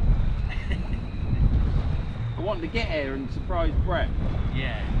 I wanted to get here and surprise Brett,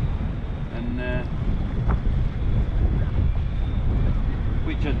 Yeah. and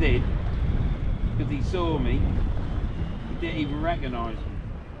which I did, because he saw me. He didn't even recognise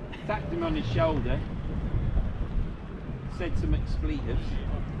me. Tapped him on his shoulder, said some expletives,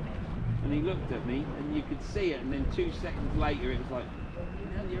 and he looked at me, and you could see it, and then 2 seconds later it was like,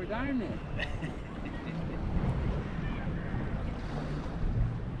 hell, you're down there.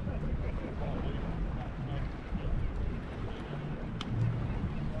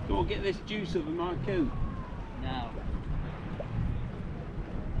 Go on, get this juice over my coat. No.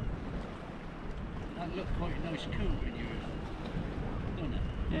 That looked quite a nice coat when you were, doesn't it?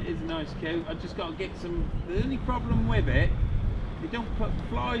 Yeah, it is a nice coat. I just got to get some. The only problem with it, you don't put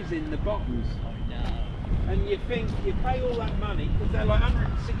flies in the bottoms. I know. And you think you pay all that money because they're like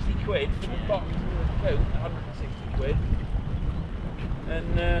 160 quid for the bottoms of the coat, 160 quid. And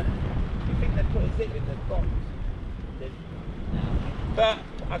you think they'd put a zip in the bottoms. No. But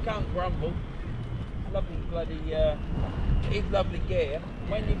I can't grumble. Lovely bloody, it is lovely gear.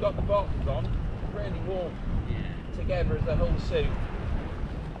 When you've got the bottoms on, it's really warm together as a whole suit.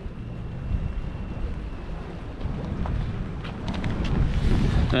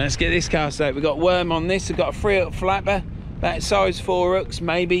 Now let's get this cast out. We've got worm on this. We've got a 3-hook flapper, about size 4 hooks,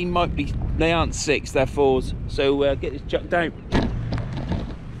 maybe, might be. They aren't 6, they're 4s. So get this chucked out.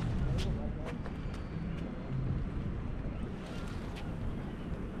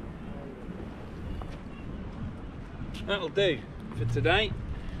 That'll do for today.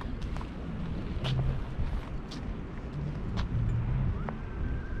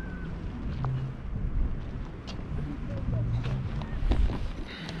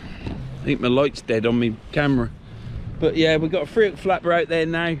 I think my light's dead on my camera. But yeah, we've got a 3-hook flapper out there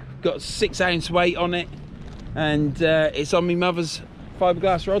now. Got 6-ounce weight on it. And it's on my mother's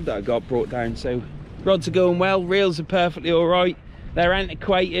fiberglass rod that I got brought down. So rods are going well, reels are perfectly all right. They're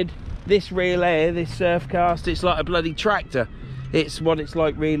antiquated. This reel here, this surf cast, it's like a bloody tractor. It's what it's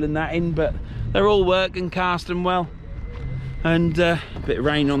like reeling that in, but they're all working, casting well. And a bit of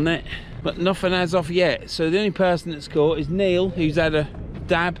rain on that, but nothing as of yet. So the only person that's caught is Neil, who's had a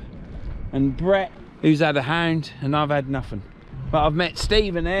dab, and Brett, who's had a hound, and I've had nothing. But I've met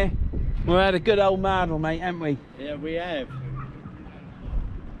Stephen here. We've had a good old mardle, mate, haven't we? Yeah, we have.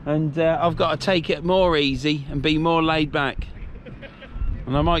 And I've got to take it more easy and be more laid back.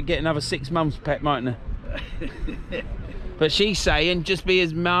 And I might get another 6 months pet, mightn't I? But she's saying just be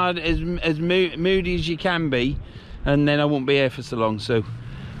as mad, as moody as you can be, and then I won't be here for so long. So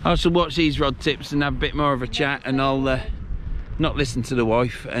I shall watch these rod tips and have a bit more of a chat, and I'll not listen to the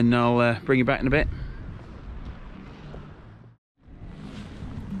wife, and I'll bring you back in a bit.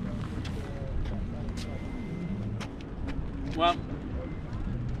 Well,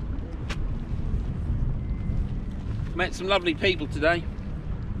 met some lovely people today.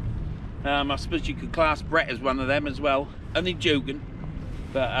 I suppose you could class Brett as one of them as well. Only joking,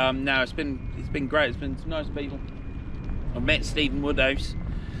 but no, it's been great. It's been some nice people. I've met Stephen Woodhouse.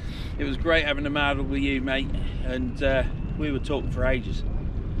 It was great having a mardle with you, mate, and we were talking for ages.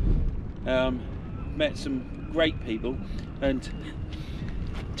 Met some great people, and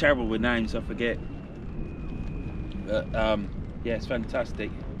terrible with names, I forget. But yeah, it's fantastic.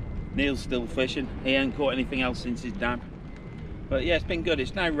 Neil's still fishing. He ain't caught anything else since his dab. But yeah, it's been good.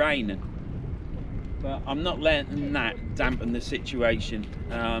 It's now raining, but I'm not letting that dampen the situation.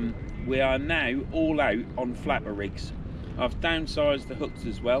 We are now all out on flapper rigs. I've downsized the hooks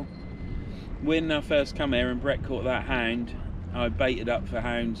as well. When I first come here and Brett caught that hound, I baited up for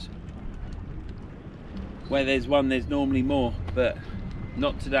hounds. Where there's one, there's normally more, but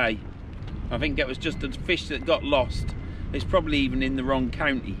not today. I think it was just a fish that got lost. It's probably even in the wrong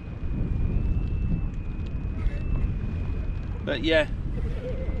county. But yeah,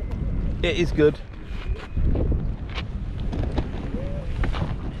 it is good.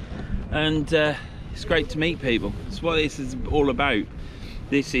 And it's great to meet people. That's what this is all about.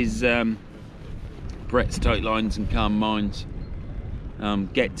 This is Brett's Tight Lines and Calm Minds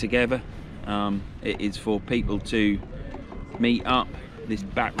get together. It is for people to meet up. This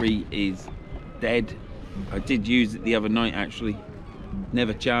battery is dead. I did use it the other night actually.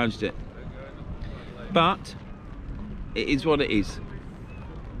 Never charged it. But it is what it is.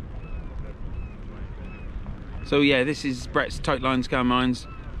 So yeah, this is Brett's Tight Lines, Calm Minds.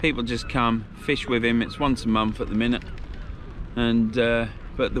 People just come, fish with him. It's once a month at the minute. And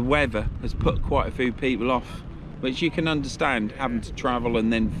but the weather has put quite a few people off, which you can understand, having to travel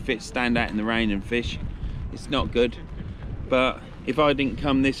and then stand out in the rain and fish. It's not good. But if I didn't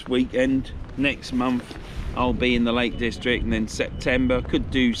come this weekend, next month I'll be in the Lake District, and then September, could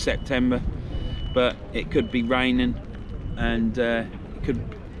do September, but it could be raining, and it could,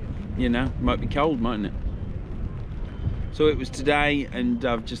 you know, might be cold, mightn't it? So it was today, and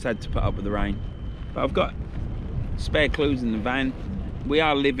I've just had to put up with the rain. But I've got spare clothes in the van. We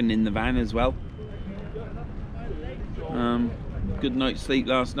are living in the van as well. Good night's sleep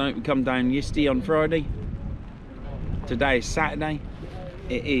last night. We come down yesterday on Friday. Today is Saturday.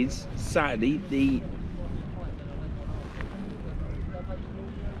 It is Saturday the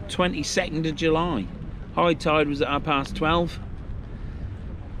 22nd of July. High tide was at 12:30.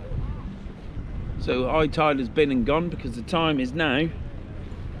 So high tide has been and gone because the time is now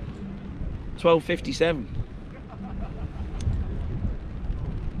 12:57.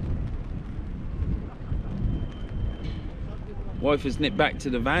 Wife has nipped back to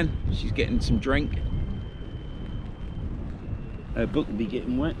the van. She's getting some drink. Her book will be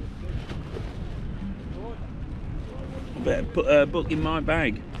getting wet. I better put her book in my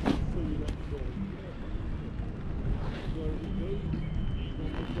bag.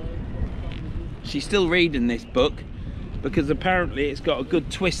 She's still reading this book because apparently it's got a good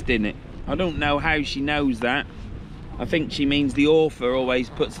twist in it. I don't know how she knows that. I think she means the author always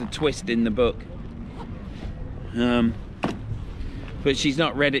puts the twist in the book. But she's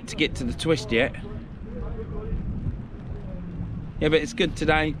not read it to get to the twist yet. Yeah, but it's good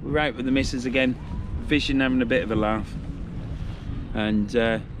today. We're out with the missus again, fishing, having a bit of a laugh. And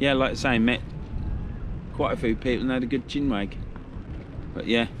yeah, like I say, met quite a few people and had a good chinwag. But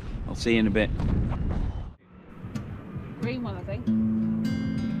yeah, I'll see you in a bit. Green one, I think.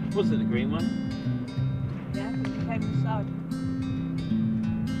 Was it the green one? Yeah, I think it came inside.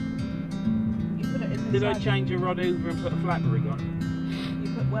 You put it in the Did I side. change a rod over and put a flat rig on? You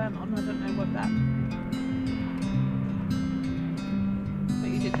put worm on, I don't know what that. But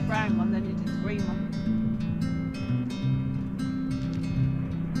you did the brown one, then you did the green one.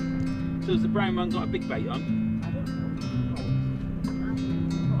 So has the brown one got a big bait on? I don't know. Put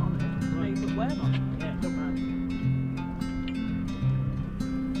on it. No, you put worm on. Yeah, don't matter.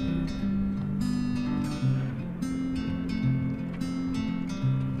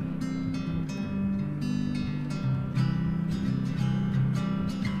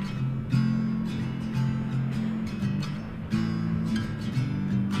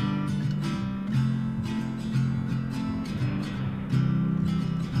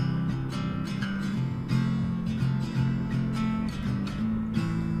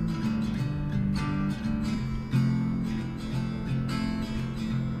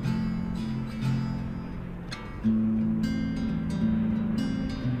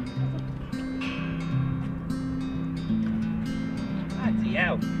 Bloody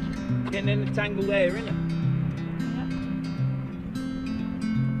hell. Getting in the tangle there, innit?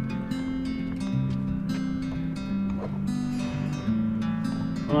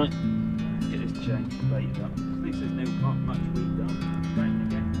 Right, get this chain baited up. At least there's no much weed done. Rain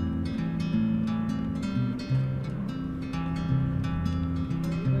again.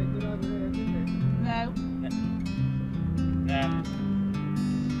 No. Yeah.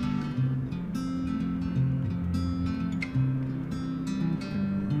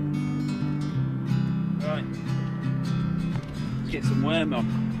 Right. Let's get some worm on.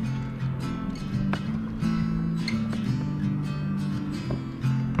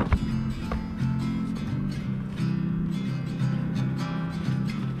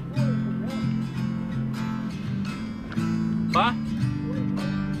 What?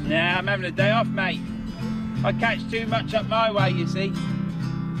 Nah, I'm having a day off, mate. I catch too much up my way, you see.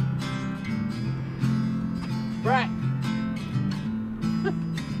 Brett.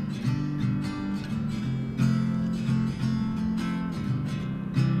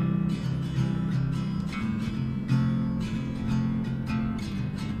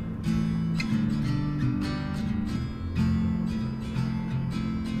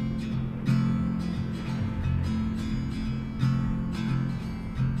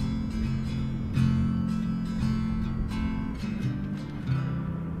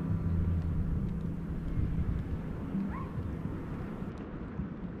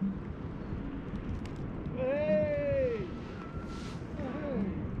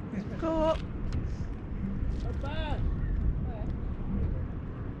 Caught.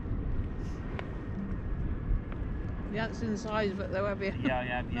 The ants inside of it though, have you? Yeah, I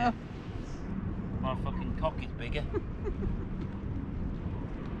have, yeah. My fucking cock is bigger.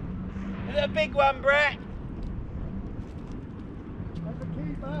 Is it a big one, Brett? That's a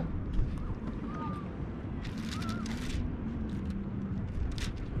keeper.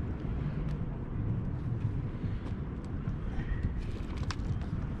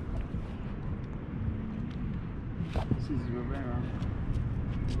 This is a rare one.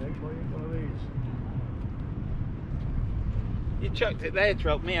 One of these. You chucked it there to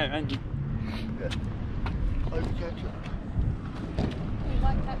help me out, haven't you? Yeah. Over catch it. You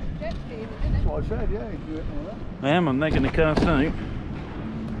might catch a jet ski in it, That's didn't it? what I said, yeah, you do it like that. I am, I'm not going to cast out.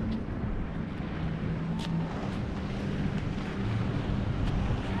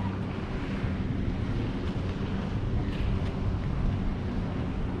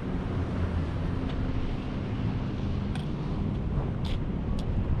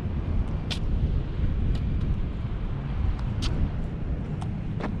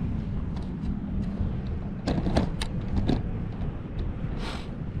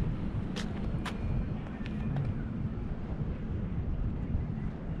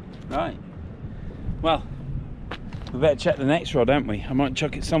 Right. Well, we better check the next rod, haven't we? I might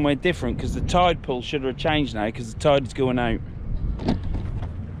chuck it somewhere different because the tide pull should have changed now because the tide is going out.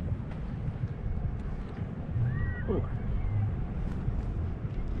 Ooh.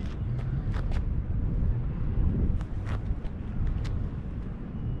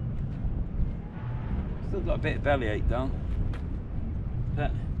 Still got a bit of bellyache down.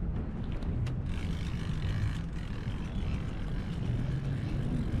 But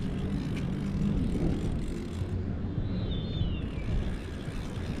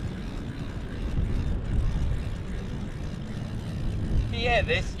yeah,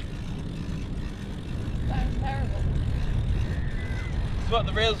 this. Sounds terrible. It's what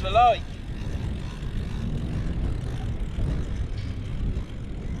the reels were like.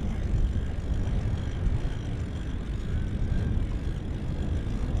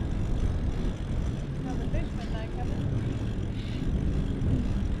 Another fisherman now coming.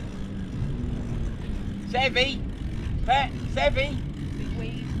 It's heavy. Pet, it's heavy. Big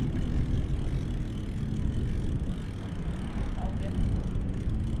weed. Hold it.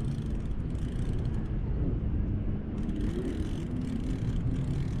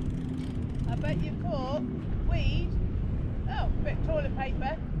 I bet you caught weed. Oh, a bit of toilet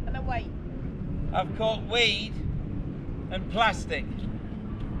paper and a weight. I've caught weed and plastic,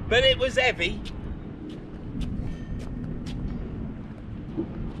 but it was heavy.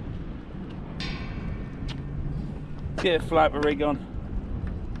 Get a flapper rig on.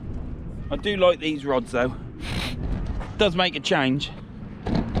 I do like these rods though. Does make a change.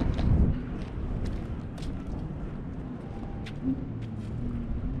 I'm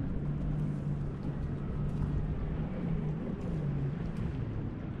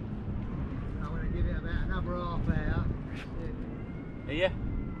going to give it about another half hour. Are you? Yeah,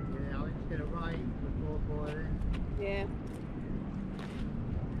 I think it's going to rain before boiling. Yeah.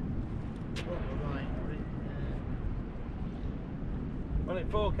 Proper rain, I think. Well, it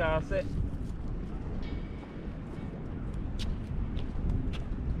forecasts it.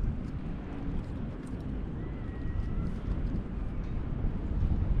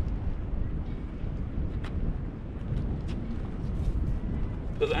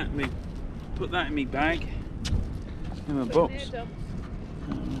 Put that in me bag. In my box.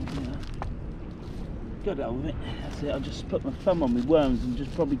 Got it with it. That's it. I'll just put my thumb on my worms and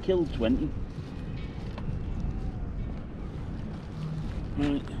just probably kill 20.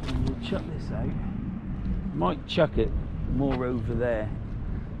 Right, we'll chuck this out. Might chuck it more over there.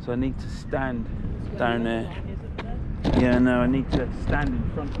 So I need to stand down there. Yeah, no, I need to stand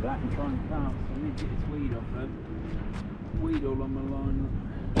in front of that and try and cast. I need to get this weed off though. Weed all on my line.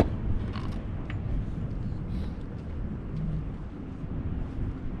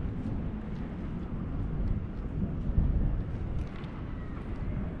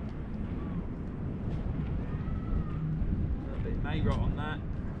 Rot on that.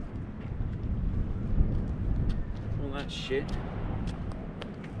 All that shit.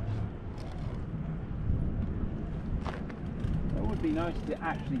 That would be nice to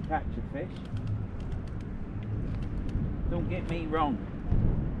actually catch a fish. Don't get me wrong.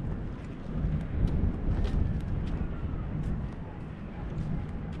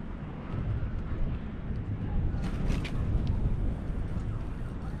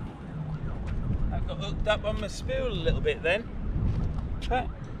 I got hooked up on my spool a little bit then. Huh.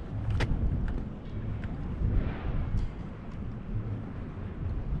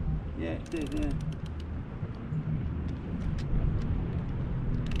 Yeah, it did, yeah.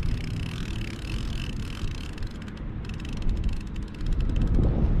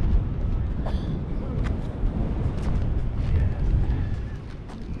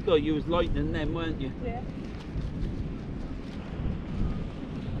 God, you was lightning then, weren't you? Yeah.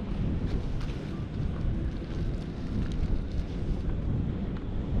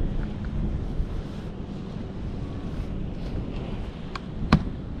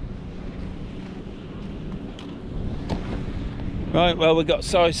 Right, well, we've got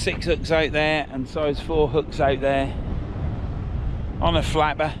size 6 hooks out there and size 4 hooks out there on a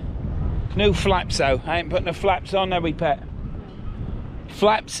flapper. No flaps though. I ain't putting the flaps on, have we, Pet?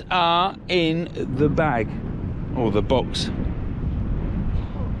 Flaps are in the bag or the box.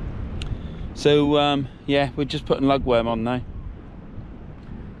 So yeah, we're just putting lugworm on now.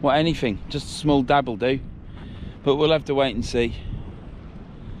 Well, anything, just a small dab will do, but we'll have to wait and see.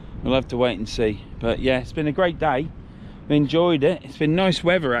 We'll have to wait and see. But yeah, it's been a great day. We enjoyed it. It's been nice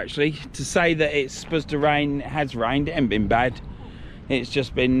weather actually. To say that it's supposed to rain, it has rained. It hasn't been bad. It's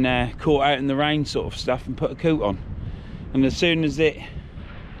just been caught out in the rain sort of stuff and put a coat on. And as soon as it,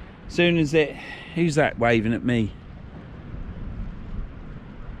 who's that waving at me?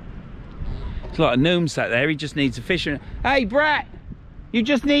 a lot of gnome sat there. He just needs a fishing. Hey, Brett, you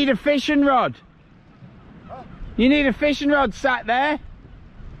just need a fishing rod. You need a fishing rod sat there.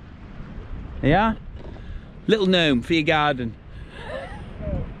 Yeah, little gnome for your garden.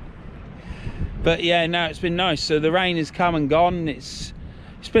 But yeah, no, it's been nice. So the rain has come and gone. It's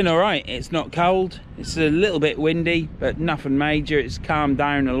been all right. It's not cold. It's a little bit windy, but nothing major. It's calmed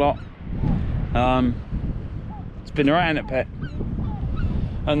down a lot. It's been all right, hasn't it, Pet?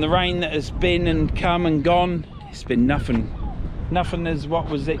 And the rain that has been and come and gone, it's been nothing. Nothing as what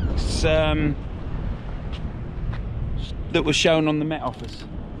was it that was shown on the Met Office.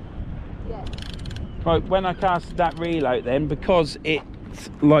 Yeah. Right, when I cast that reel out then, because it's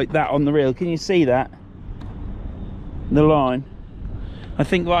like that on the reel, can you see that? The line. I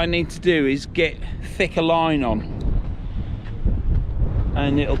think what I need to do is get thicker line on.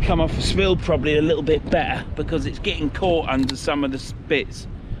 And it'll come off the spill probably a little bit better because it's getting caught under some of the bits.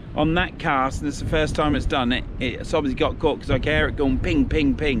 On that cast, and it's the first time it's done it, it's obviously got caught because I can hear it going ping,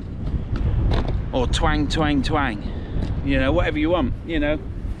 ping, ping. Or twang, twang, twang. You know, whatever you want, you know.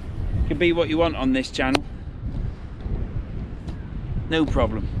 Can be what you want on this channel. No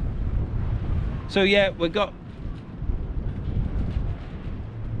problem. So yeah, we've got...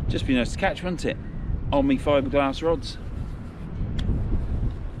 Just be nice to catch, wouldn't it? On me fiberglass rods.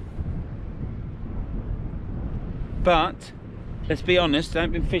 But let's be honest, I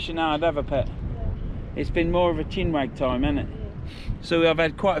haven't been fishing hard, have I, Pet? No. It's been more of a chinwag time, hasn't it? Yeah. So I've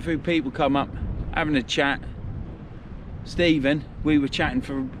had quite a few people come up, having a chat. Stephen, we were chatting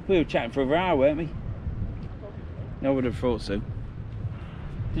for over an hour, weren't we? Probably. I would have thought so.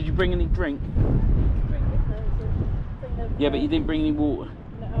 Did you bring any drink? Yeah, but you didn't bring any water.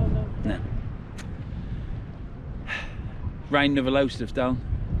 No. No. Rain another low stuff down.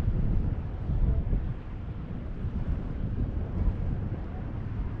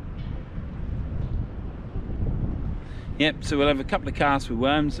 Yep, so we'll have a couple of casts with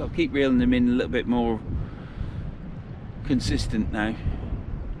worms. I'll keep reeling them in a little bit more consistent now.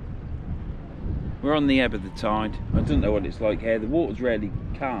 We're on the ebb of the tide. I don't know what it's like here. The water's really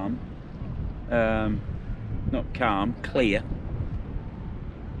calm. Not calm, clear.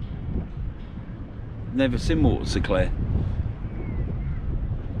 Never seen water so clear.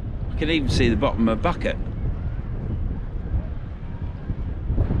 I can even see the bottom of a bucket.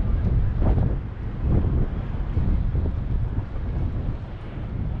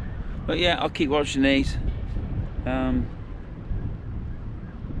 But yeah, I'll keep watching these. I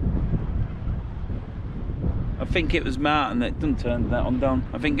think it was Martin that didn't turn that on down.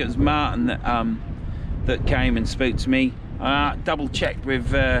 I think it was Martin that that came and spoke to me. I double checked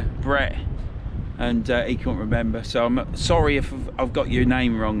with Brett, and he couldn't remember. So I'm sorry if I've got your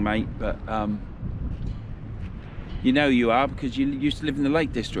name wrong, mate. But you know you are because you used to live in the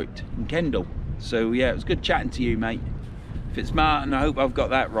Lake District in Kendal. So yeah, it was good chatting to you, mate. If it's Martin, I hope I've got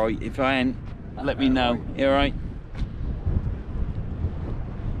that right. If I ain't, let me know. You all right?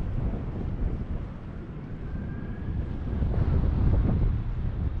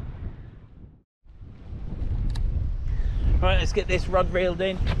 Right, let's get this rod reeled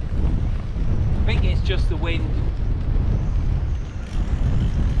in. I think it's just the wind.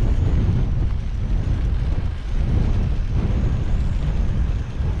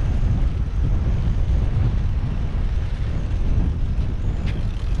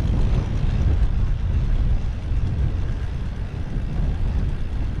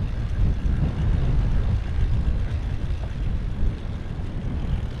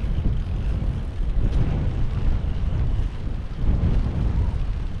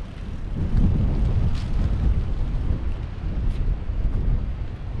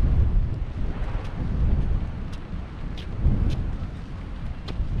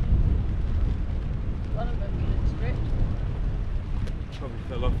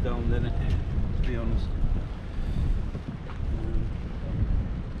 Fell off down, didn't it? To be honest.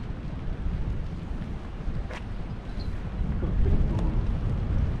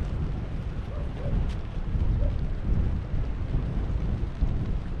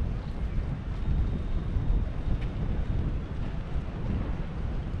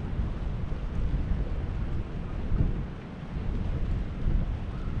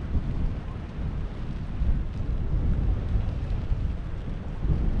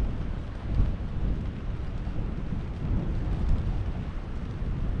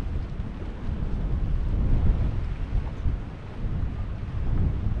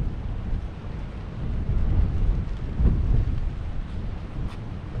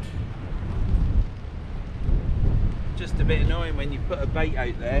 Just a bit annoying when you put a bait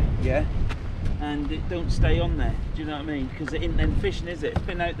out there, yeah, and it don't stay on there. Do you know what I mean? Because it ain't then fishing, is it? It's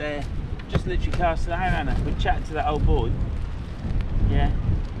been out there just literally cast it out, Anna. We chatted to that old boy. Yeah.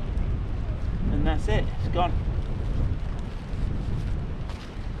 And that's it. It's gone.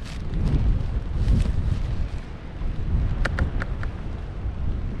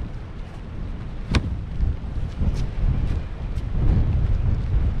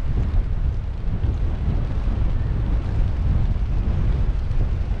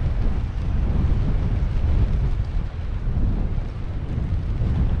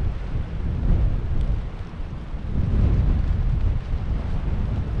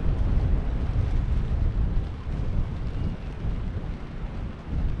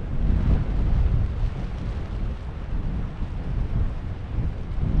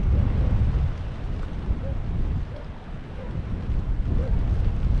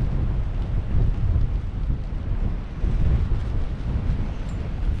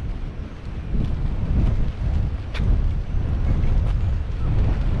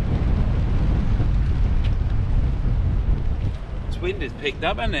 Wind has picked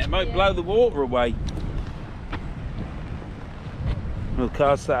up, hasn't it? It might blow the water away. We'll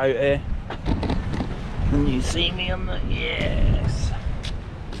cast that out here. Can you see me on the... Yes.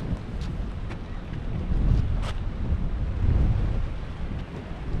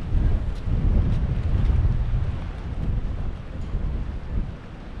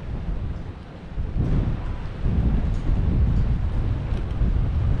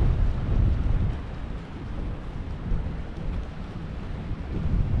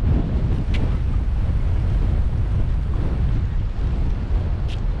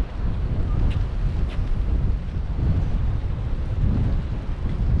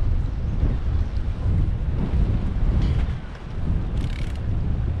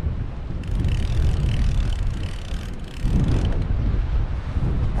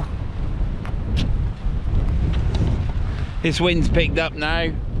 This wind's picked up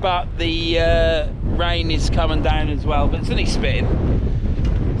now, but the rain is coming down as well, but it's only spitting.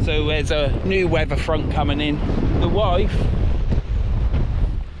 So there's a new weather front coming in. The wife,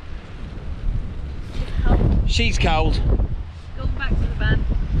 she's cold. Going back to the van.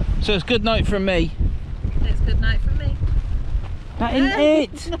 So it's good night from me. It's good night from me. That ain't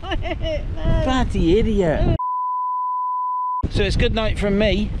it. Not it, no. Bloody idiot. So it's good night from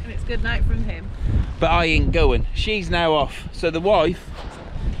me. And it's good night from him. But I ain't going. She's now off. So the wife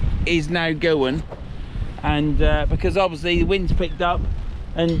is now going, and because obviously the wind's picked up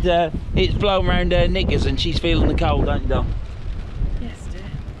and it's blowing around her knickers and she's feeling the cold, ain't you? Yes, dear.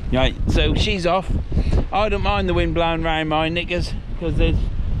 Right, so she's off. I don't mind the wind blowing around my knickers because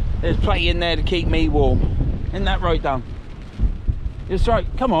there's plenty in there to keep me warm. Isn't that right, Dan? It's right.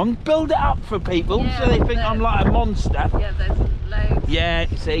 Come on, build it up for people so they think I'm like a monster. Yeah, there's loads. Yeah,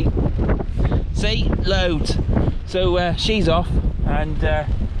 see, loads. So she's off, and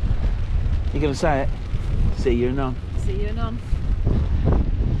you're gonna say it. See you anon. See you anon.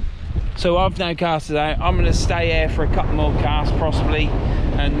 So I've now cast it out. I'm gonna stay here for a couple more casts possibly,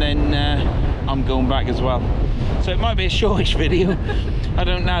 and then I'm going back as well. So it might be a shortish video. I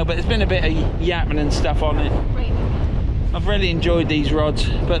don't know, but there's been a bit of yapping and stuff on it. I've really enjoyed these rods,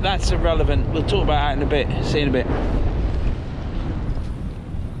 but that's irrelevant. We'll talk about that in a bit. See you in a bit.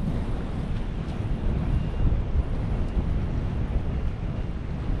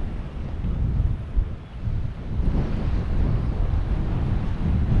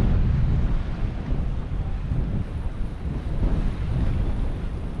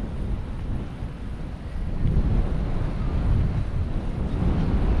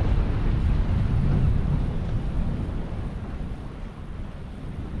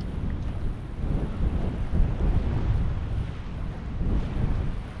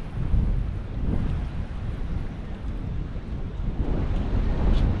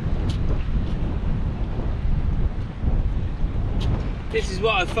 This is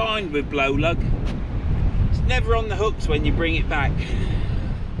what I find with blow lug. It's never on the hooks when you bring it back.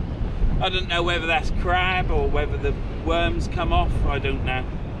 I don't know whether that's crab or whether the worms come off, I don't know.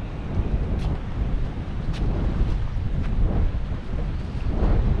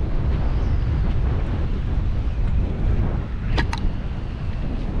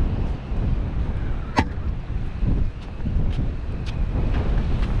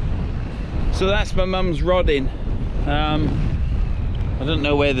 So that's my mum's rodding. I don't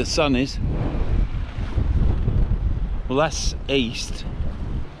know where the sun is. Well, that's east,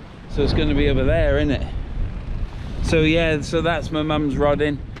 so it's going to be over there, isn't it? So yeah, so that's my mum's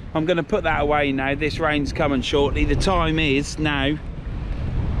rodding. I'm going to put that away now. This rain's coming shortly. The time is now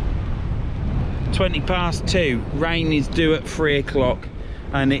 2:20. Rain is due at 3 o'clock,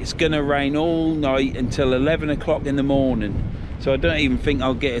 and it's going to rain all night until 11 o'clock in the morning. So I don't even think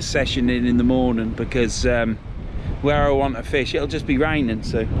I'll get a session in the morning, because where I want to fish, it'll just be raining,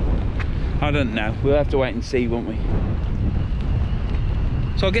 so I don't know. We'll have to wait and see, won't we?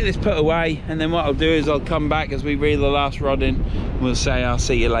 So I'll get this put away, and then what I'll do is I'll come back as we reel the last rod in, and we'll say I'll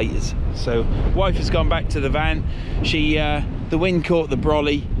see you later. So wife has gone back to the van. She the wind caught the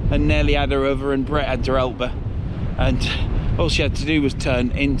brolly and nearly had her over, and Brett had to help her, and all she had to do was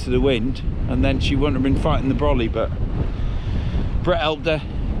turn into the wind, and then she wouldn't have been fighting the brolly, but Brett helped her.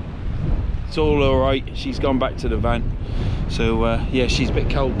 It's all alright. She's gone back to the van. So yeah, she's a bit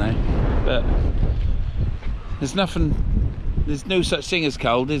cold now, but there's no such thing as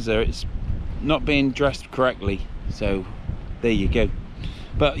cold, is there? It's not being dressed correctly, so there you go.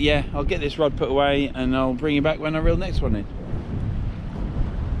 But yeah, I'll get this rod put away, and I'll bring you back when I reel the next one in.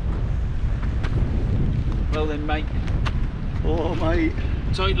 Well then, mate. Oh, mate.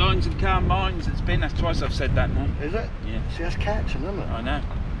 Tight lines and calm minds it's been. That's twice I've said that now. Is it? Yeah. See, that's catching, isn't it? I know.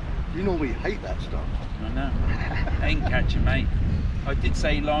 You normally hate that stuff. I know. Ain't catching, mate. I did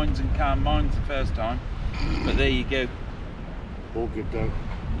say lines and calm minds the first time, but there you go. All good though.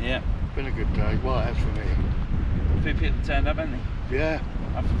 Yeah. Been a good day. Well, that's for me. A few people turned up, haven't they? Yeah.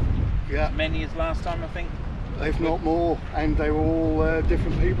 As many as last time, I think. If not more, and they were all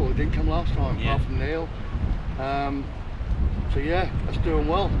different people. They didn't come last time, apart from Neil. So yeah, that's doing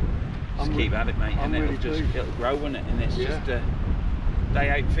well. Just keep at it, mate, and really it'll grow, won't it? And it's just a day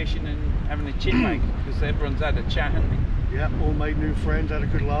out fishing and having a chin wag, because everyone's had a chat, haven't they? Yeah, all made new friends, had a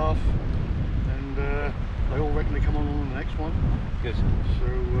good laugh, and they all reckon to come on the next one. Good.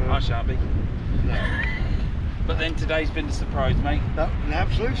 So I shan't be. No. But then today's been a surprise, mate. An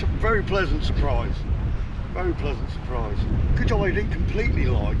absolute, very pleasant surprise. Very pleasant surprise. Good job I didn't completely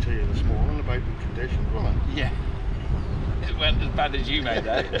lie to you this morning about the conditions, wasn't it? Yeah. It went as bad as you made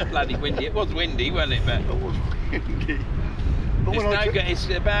out. It's bloody windy. It was windy, wasn't it? But it was windy. But it's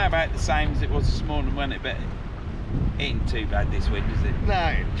about the same as it was this morning, wasn't it? But it ain't too bad this wind, is it? No,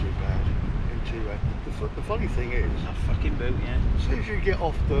 it ain't too bad. Ain't too bad. The funny thing is, a fucking boot, yeah. As soon as you get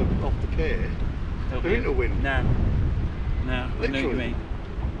off the pier, they're in the wind. No, I know what you mean.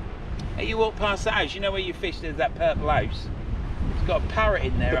 Hey, you walk past the house, you know where you fish, there's that purple house. It's got a parrot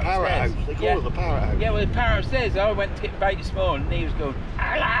in there. The upstairs. parrot house, they call it the parrot house. Yeah, well, the parrot upstairs. I went to get bait this morning, and he was going,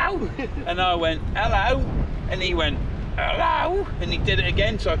 hello! And I went, hello! And he went, hello! And he did it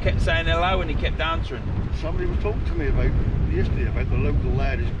again, so I kept saying hello, and he kept answering. Somebody was talking to me about yesterday about the local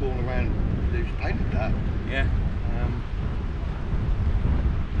lad who's going around, who's painted that. Yeah.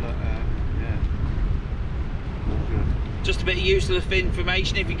 Yeah. All good. Just a bit of useful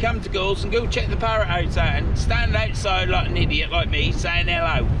information. If you come to Gorleston, go check the parrot house out and stand outside like an idiot like me saying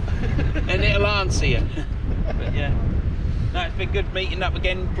hello and it'll answer you. But yeah, no, it's been good meeting up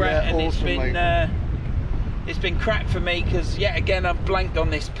again, Brett, and awesome, it's been crap for me because yet again I've blanked on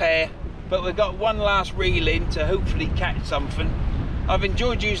this pair, but we've got one last reel in to hopefully catch something. I've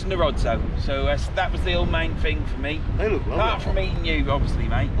enjoyed using the rods though, so that was the old main thing for me. They look lovely. Apart from eating you, obviously,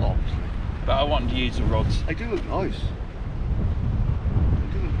 mate. Obviously. But I wanted to use the rods. They do look nice.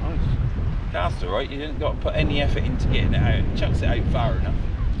 That's alright, you didn't got to put any effort into getting it out. It chucks it out far enough.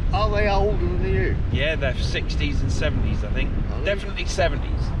 Are they older than you? Yeah, they're 60s and 70s, I think. Definitely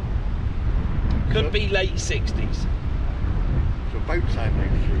 70s. Could be late 60s. So about the same age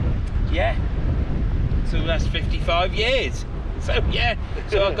as you. Yeah. So that's 55 years. So yeah.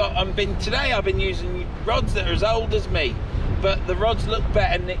 So I've been using rods that are as old as me. But the rods look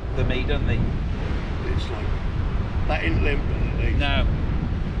better nicked than me, don't they? It's like that ain't limp, at least. No.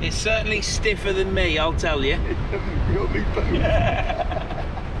 It's certainly stiffer than me, I'll tell you. You got me boat.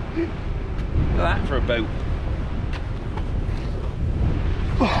 That for a boat.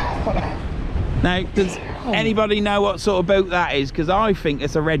 Now, does anybody know what sort of boat that is? Because I think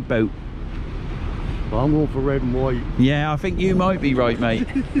it's a red boat. Well, I'm all for red and white. Yeah, I think you might be right, mate.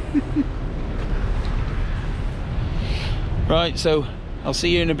 Right, so I'll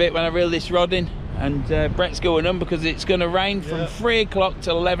see you in a bit when I reel this rod in. And Brett's going on because it's going to rain from 3 o'clock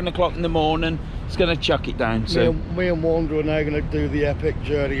till 11 o'clock in the morning. It's going to chuck it down. So me and Wander are now going to do the epic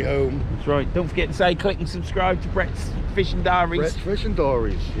journey home. That's right. Don't forget to say click and subscribe to Brett's Fishing Diaries. Brett's Fishing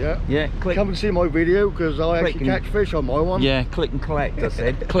Diaries, yeah. Yeah, click. Come and see my video because I actually catch fish on my one. Yeah, click and collect, I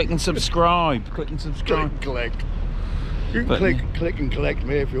said. Click and subscribe. Click and subscribe. Click and collect. You can click and collect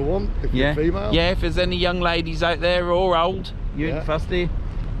me if you want, if you're female. Yeah, if there's any young ladies out there or old, you ain't fussed, are you?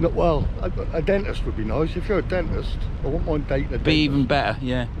 No, well, a dentist would be nice. If you're a dentist, I wouldn't mind dating a dentist. Be even better,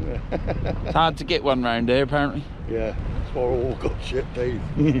 yeah. It's hard to get one round here, apparently. Yeah, that's why we've all got shit teeth.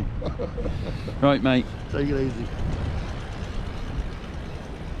 Right, mate. Take it easy.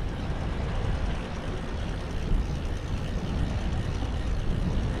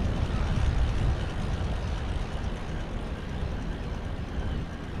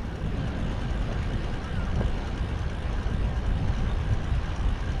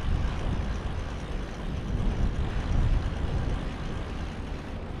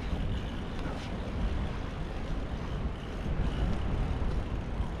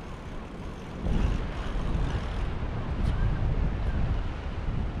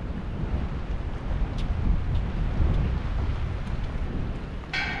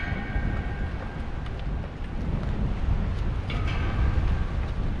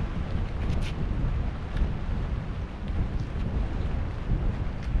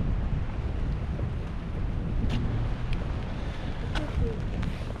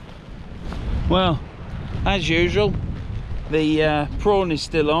 Well, as usual, the prawn is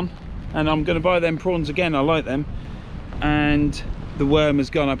still on, and I'm going to buy them prawns again. I like them. And the worm has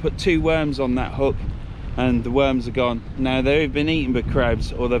gone. I put 2 worms on that hook, and the worms are gone. Now they've been eaten by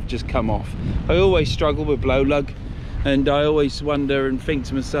crabs, or they've just come off. I always struggle with blow lug, and I always wonder and think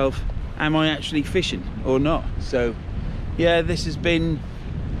to myself, am I actually fishing or not? So yeah, this has been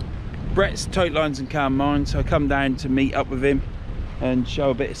Brett's Tote Lines and Calm Minds. I come down to meet up with him and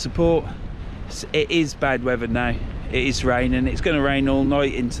show a bit of support. It is bad weather now. It is raining. It's going to rain all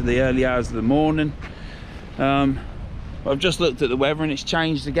night into the early hours of the morning. I've just looked at the weather and it's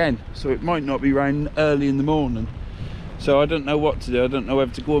changed again, so it might not be raining early in the morning. So I don't know what to do. I don't know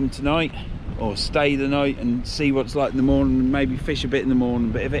whether to go home tonight or stay the night and see what's like in the morning, and maybe fish a bit in the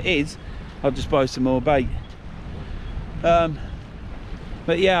morning. But if it is, I'll just buy some more bait.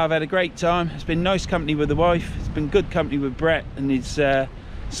 But yeah, I've had a great time. It's been nice company with the wife. It's been good company with Brett and his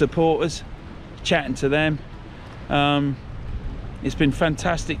supporters, chatting to them. It's been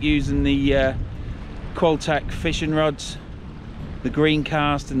fantastic using the Qualtac fishing rods, the green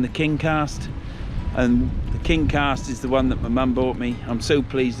cast and the king cast. And the king cast is the one that my mum bought me. I'm so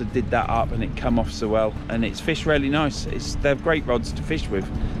pleased I did that up and it come off so well, and it's fished really nice. They're great rods to fish with,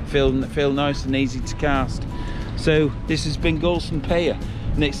 feel nice and easy to cast. So this has been Gorleston Pier.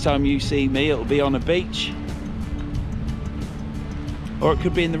 Next time you see me, it'll be on a beach, or it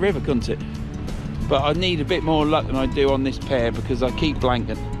could be in the river, couldn't it? But I need a bit more luck than I do on this pier, because I keep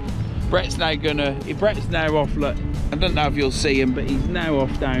blanking. Brett's now off. Look, I don't know if you'll see him, but he's now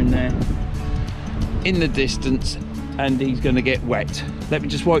off down there in the distance, and he's going to get wet. Let me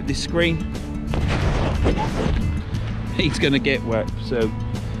just wipe this screen. He's going to get wet. So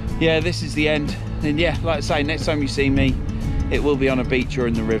yeah, this is the end. And yeah, like I say, next time you see me, it will be on a beach or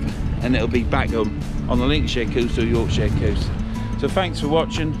in the river, and it'll be back home on the Lincolnshire coast or Yorkshire coast. So thanks for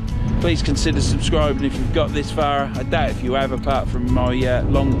watching. Please consider subscribing if you've got this far. I doubt if you have, apart from my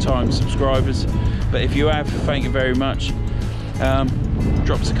long time subscribers, but if you have, thank you very much.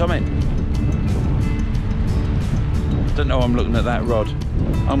 Drop us a comment. Don't know, I'm looking at that rod.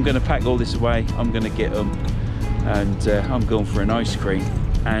 I'm going to pack all this away. I'm going to get them, and I'm going for an ice cream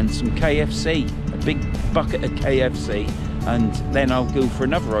and some KFC, a big bucket of KFC, and then I'll go for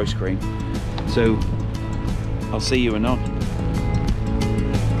another ice cream. So I'll see you anon.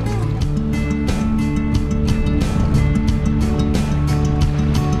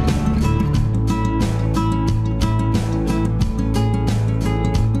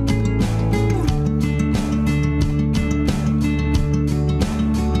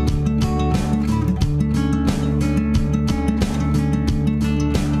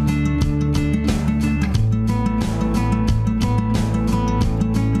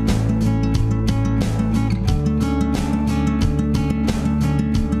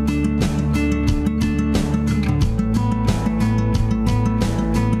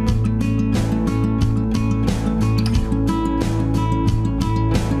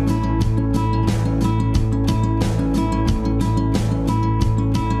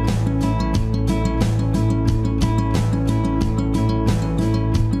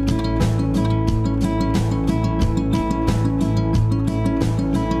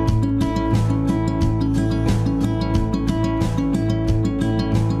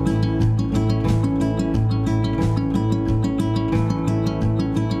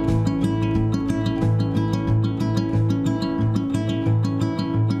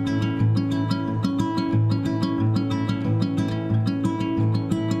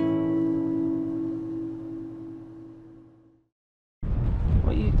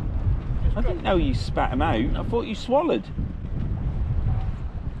 I didn't know you spat them out. I thought you swallowed.